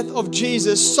the death of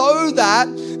Jesus so that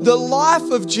the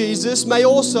life of Jesus may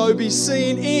also be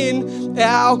seen in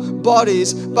our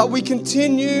bodies. But we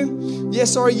continue,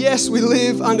 we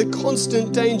live under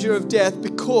constant danger of death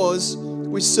because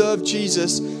we serve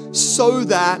Jesus so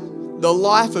that the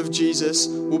life of Jesus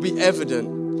will be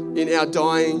evident in our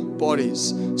dying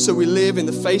bodies. So we live in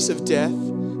the face of death,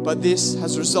 but this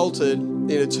has resulted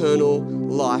in eternal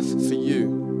life for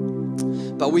you.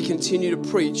 But we continue to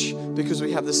preach because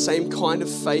we have the same kind of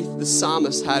faith the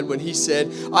psalmist had when he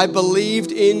said, I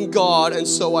believed in God and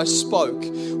so I spoke.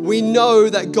 We know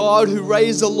that God who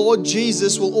raised the Lord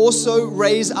Jesus will also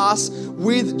raise us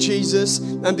with Jesus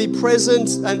and be present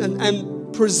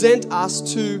and present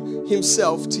us to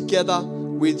himself together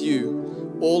with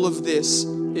you. All of this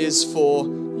is for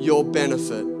your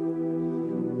benefit.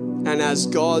 And as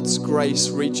God's grace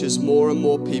reaches more and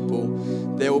more people,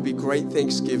 there will be great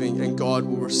thanksgiving and God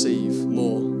will receive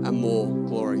more and more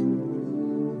glory.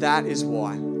 That is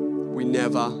why we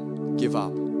never give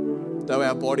up. Though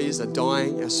our bodies are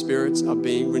dying, our spirits are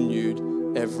being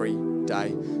renewed every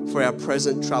day. For our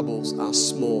present troubles are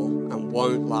small and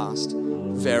won't last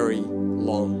very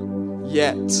long.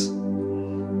 Yet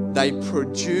they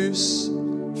produce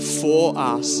for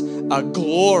us a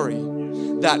glory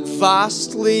that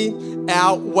vastly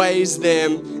outweighs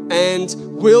them and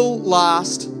will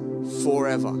last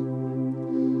forever.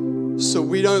 So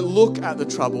we don't look at the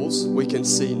troubles we can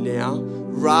see now.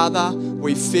 Rather,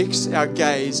 we fix our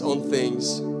gaze on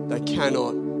things that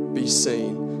cannot be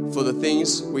seen. For the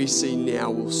things we see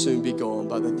now will soon be gone,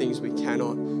 but the things we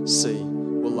cannot see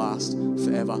will last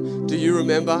forever. Do you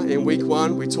remember in week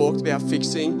 1 we talked about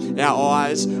fixing our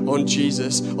eyes on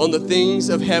Jesus, on the things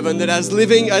of heaven, that as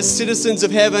living as citizens of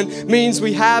heaven means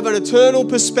we have an eternal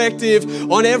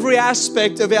perspective on every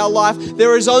aspect of our life.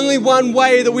 There is only one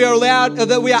way that we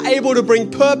are able to bring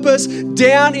purpose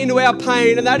down into our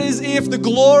pain, and that is if the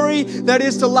glory that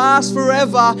is to last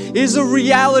forever is a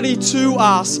reality to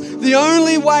us. The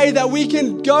only way that we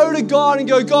can go to God and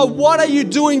go, God, what are you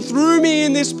doing through me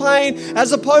in this pain,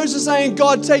 as opposed to saying,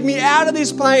 God, take me out of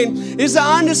this pain, is to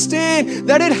understand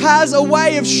that it has a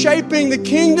way of shaping the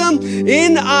kingdom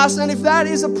in us. And if that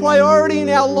is a priority in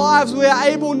our lives, we are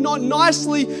able, not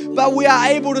nicely, but we are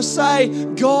able to say,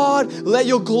 God, let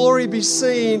your glory be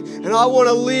seen. And I want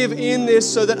to live in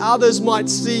this so that others might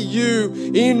see you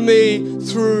in me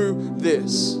through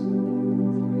this.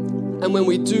 And when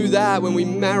we do that, when we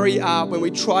marry up, when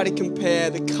we try to compare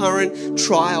the current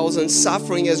trials and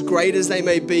suffering, as great as they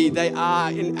may be, they are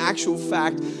in actual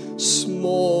fact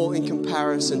small in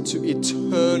comparison to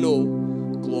eternal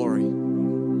glory.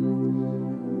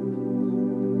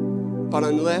 But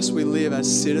unless we live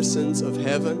as citizens of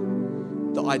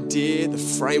heaven, the idea, the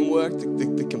framework,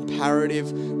 the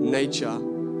comparative nature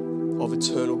of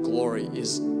eternal glory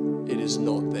is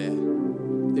not there.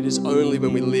 It is only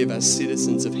when we live as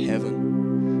citizens of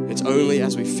heaven. It's only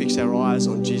as we fix our eyes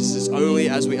on Jesus. It's only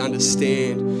as we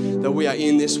understand that we are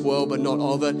in this world but not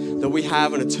of it, that we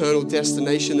have an eternal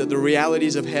destination, that the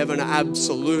realities of heaven are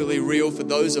absolutely real for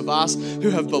those of us who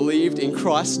have believed in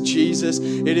Christ Jesus.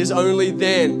 It is only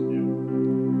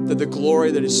then that the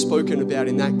glory that is spoken about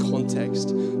in that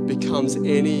context becomes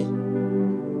any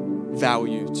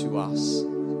value to us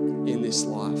in this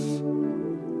life.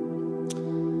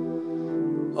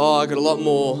 Oh, I got a lot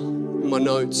more in my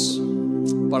notes,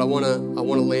 but I want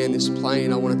to land this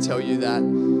plane. I want to tell you that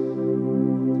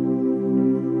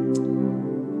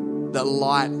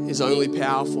light is only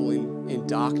powerful in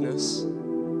darkness.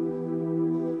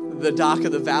 The darker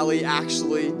the valley,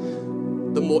 actually,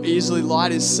 the more easily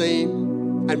light is seen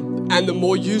and the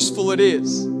more useful it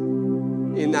is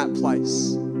in that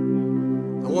place.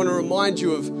 I want to remind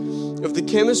you of the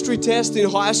chemistry test in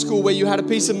high school where you had a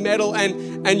piece of metal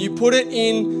and you put it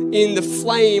in the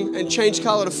flame and changed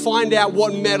color to find out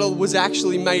what metal was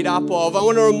actually made up of. I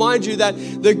want to remind you that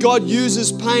God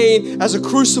uses pain as a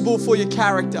crucible for your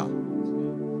character.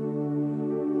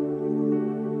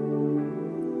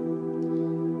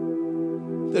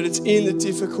 That it's in the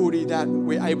difficulty that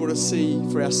we're able to see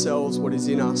for ourselves what is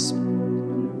in us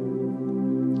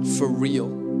for real.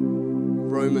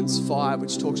 Romans 5,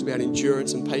 which talks about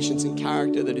endurance and patience and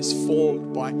character that is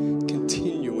formed by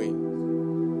continuing.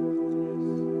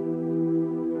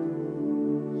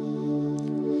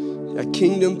 Our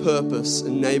kingdom purpose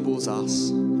enables us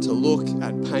to look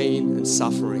at pain and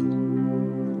suffering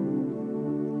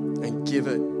and give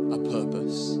it a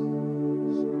purpose.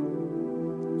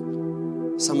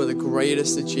 Some of the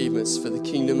greatest achievements for the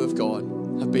kingdom of God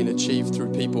have been achieved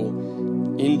through people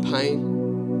in pain,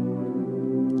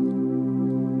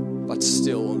 but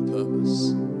still on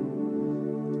purpose.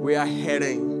 We are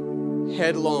heading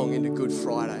headlong into Good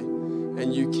Friday,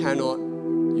 and you cannot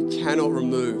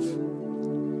remove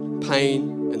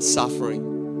pain and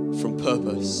suffering from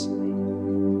purpose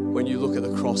when you look at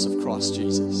the cross of Christ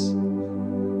Jesus.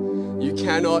 You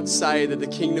cannot say that the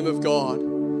kingdom of God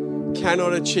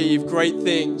cannot achieve great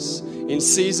things in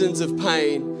seasons of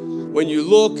pain when you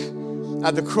look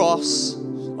at the cross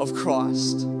of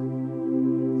Christ.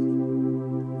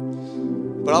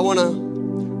 But I want to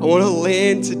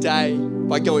land today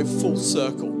by going full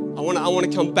circle. I want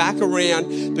to come back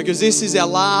around because this is our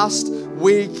last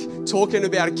week talking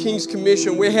about a King's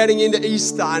Commission. We're heading into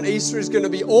Easter, and Easter is going to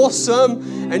be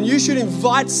awesome, and you should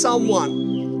invite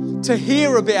someone to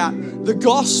hear about the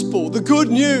gospel, the good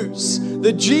news,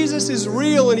 that Jesus is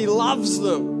real and he loves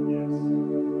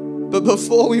them. But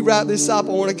before we wrap this up, I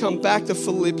want to come back to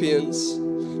Philippians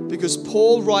because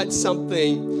Paul writes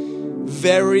something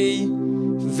very,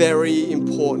 very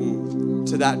important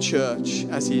to that church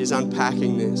as he is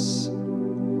unpacking this.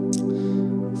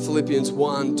 Philippians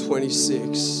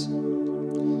 1:26,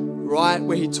 right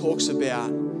where he talks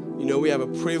about, we have a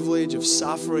privilege of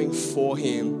suffering for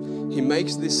him. He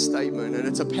makes this statement, and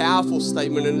it's a powerful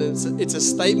statement, and it's a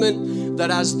statement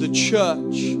that as the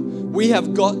church, we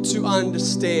have got to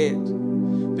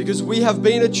understand, because we have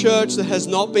been a church that has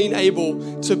not been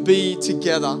able to be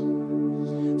together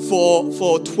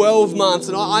for 12 months,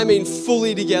 and I mean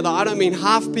fully together. I don't mean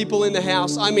half people in the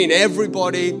house. I mean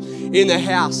everybody in the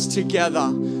house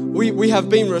together. We have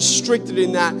been restricted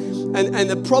in that. And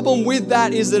the problem with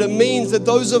that is that it means that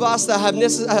those of us that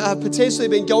have potentially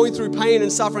been going through pain and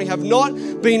suffering have not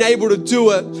been able to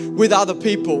do it with other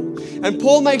people. And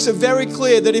Paul makes it very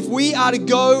clear that if we are to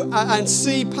go and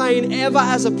see pain ever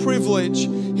as a privilege,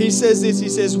 he says this, he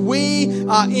says, we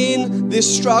are in this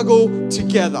struggle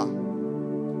together.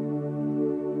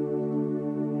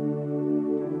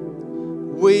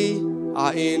 We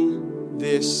are in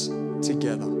this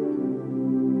together.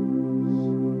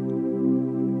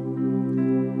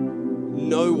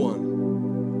 No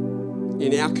one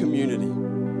in our community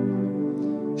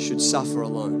should suffer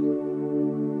alone.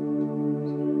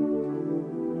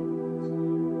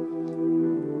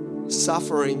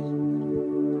 Suffering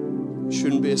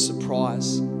shouldn't be a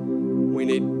surprise. We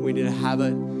need to have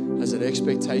it as an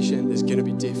expectation. There's going to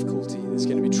be difficulty. There's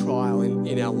going to be trial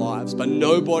in our lives. But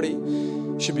nobody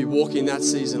should be walking that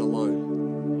season alone.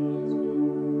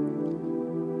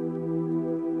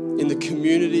 In the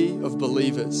community of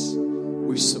believers,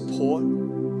 we support,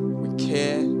 we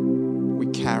care, we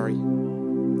carry.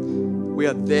 We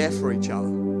are there for each other.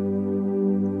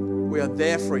 We are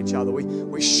there for each other.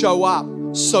 We show up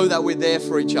so that we're there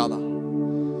for each other.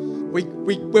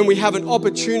 When we have an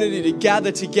opportunity to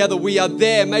gather together, we are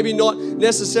there. Maybe not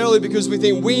necessarily because we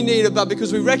think we need it, but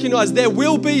because we recognize there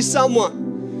will be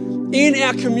someone in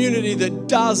our community that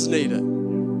does need it,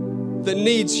 that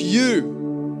needs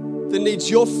you, that needs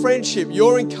your friendship,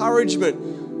 your encouragement,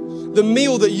 the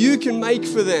meal that you can make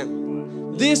for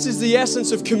them. This is the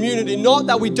essence of community. Not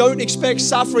that we don't expect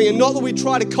suffering, and not that we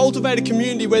try to cultivate a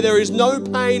community where there is no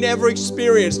pain ever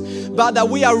experienced, but that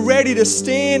we are ready to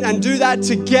stand and do that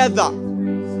together.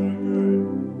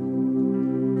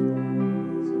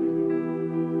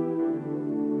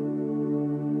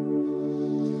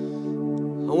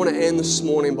 I want to end this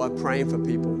morning by praying for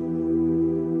people.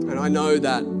 And I know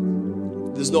that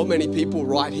there's not many people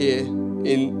right here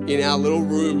in our little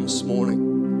room this morning.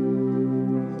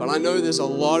 But I know there's a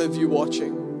lot of you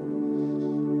watching.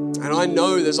 And I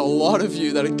know there's a lot of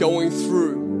you that are going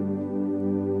through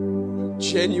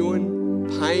genuine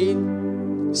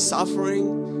pain,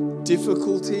 suffering,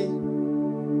 difficulty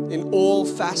in all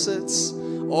facets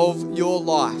of your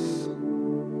life.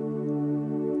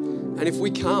 And if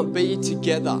we can't be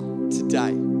together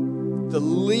today, the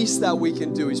least that we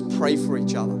can do is pray for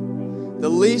each other. The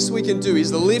least we can do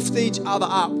is lift each other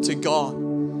up to God.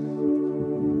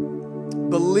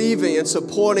 Believing and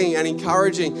supporting and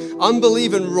encouraging. I'm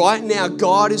believing right now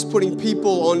God is putting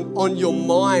people on your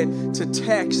mind to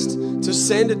text, to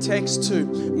send a text to,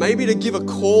 maybe to give a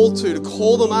call to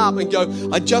call them up and go,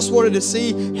 I just wanted to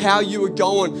see how you were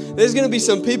going. There's going to be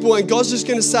some people and God's just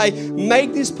going to say,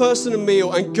 make this person a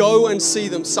meal and go and see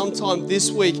them sometime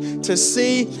this week to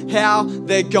see how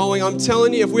they're going. I'm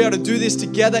telling you, if we are to do this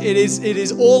together, it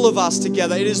is all of us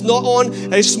together. It is not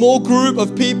on a small group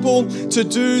of people to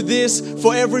do this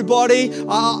for everybody.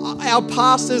 Our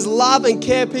pastors love and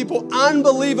care people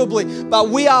unbelievably, but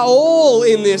we are all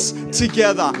in this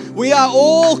together. We are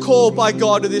all called by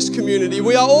God to this community.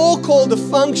 We are all called to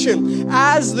function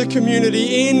as the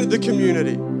community in the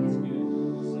community.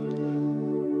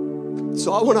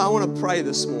 So I want to pray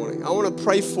this morning. I want to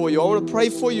pray for you. I want to pray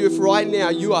for you if right now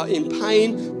you are in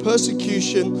pain,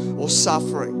 persecution, or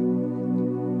suffering.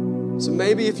 So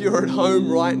maybe if you're at home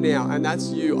right now and that's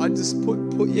you, I just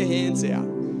put your hands out.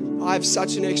 I have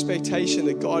such an expectation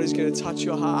that God is going to touch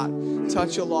your heart,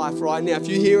 touch your life right now. If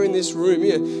you're here in this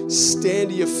room, stand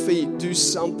to your feet, do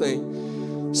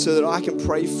something so that I can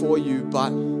pray for you. But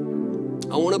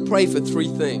I want to pray for three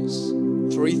things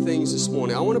this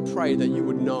morning. I want to pray that you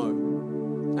would know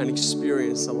and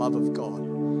experience the love of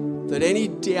God. That any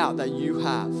doubt that you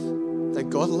have that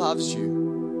God loves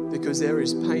you because there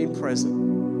is pain present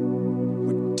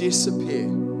would disappear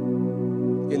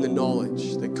in the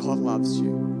knowledge that God loves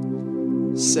you.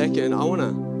 Second, I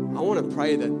want to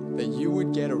pray that you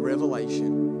would get a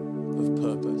revelation of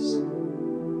purpose.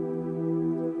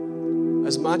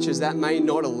 As much as that may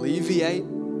not alleviate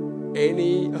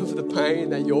any of the pain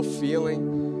that you're feeling,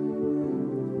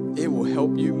 it will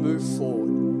help you move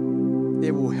forward.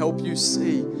 It will help you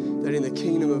see that in the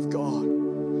kingdom of God,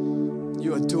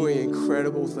 you are doing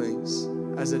incredible things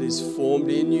as it is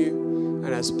formed in you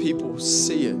and as people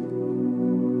see it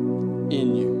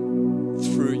in you,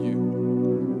 through you.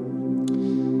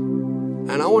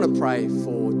 And I want to pray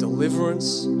for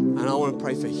deliverance and I want to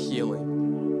pray for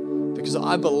healing because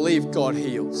I believe God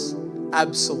heals,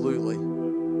 absolutely.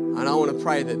 And I want to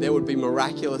pray that there would be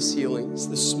miraculous healings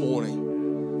this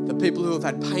morning. The people who have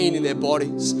had pain in their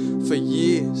bodies for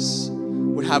years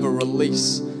would have a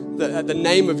release. That at the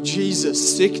name of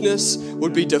Jesus, sickness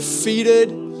would be defeated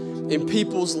in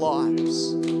people's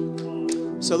lives.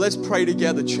 So let's pray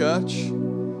together, church.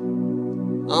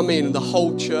 I mean, the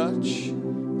whole church.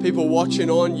 People watching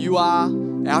on, you are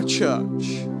our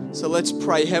church. So let's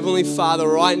pray. Heavenly Father,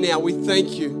 right now we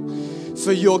thank you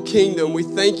for your kingdom. We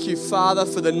thank you, Father,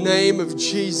 for the name of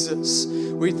Jesus.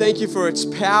 We thank you for its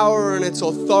power and its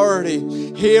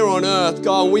authority here on earth,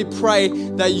 God. And we pray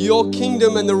that your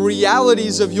kingdom and the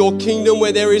realities of your kingdom,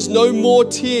 where there is no more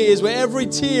tears, where every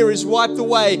tear is wiped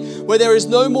away, where there is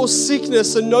no more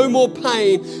sickness and no more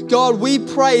pain, God, we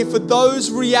pray for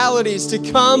those realities to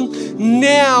come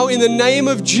now in the name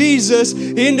of Jesus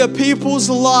into people's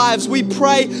lives. We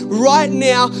pray right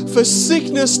now for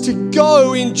sickness to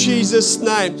go in Jesus'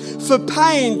 name, for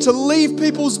pain to leave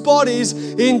people's bodies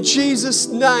in Jesus'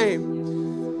 name.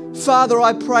 Father,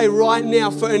 I pray right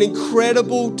now for an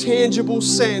incredible, tangible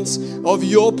sense of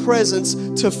your presence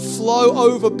to flow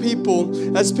over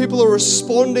people as people are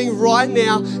responding right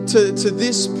now to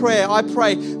this prayer. I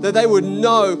pray that they would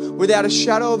know without a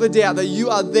shadow of a doubt that you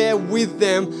are there with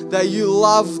them, that you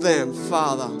love them,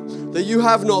 Father, that you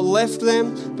have not left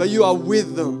them, but you are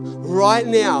with them. Right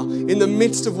now, in the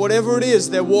midst of whatever it is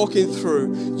they're walking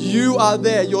through, you are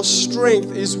there. Your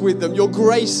strength is with them. Your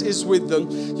grace is with them.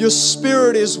 Your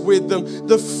spirit is with them.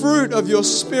 The fruit of your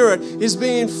spirit is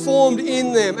being formed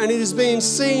in them and it is being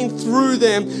seen through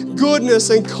them. Goodness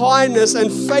and kindness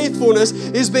and faithfulness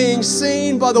is being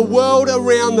seen by the world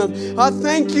around them. I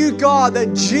thank you, God,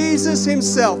 that Jesus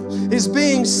himself is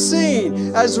being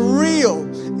seen as real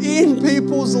in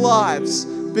people's lives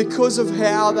because of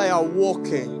how they are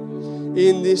walking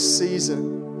in this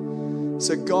season.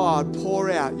 So God,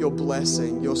 pour out your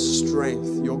blessing, your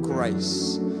strength, your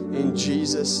grace in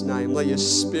Jesus' name. Let your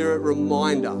spirit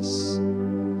remind us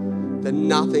that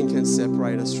nothing can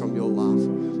separate us from your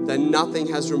love, that nothing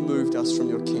has removed us from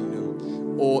your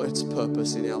kingdom or its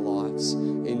purpose in our lives.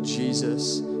 In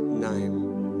Jesus' name.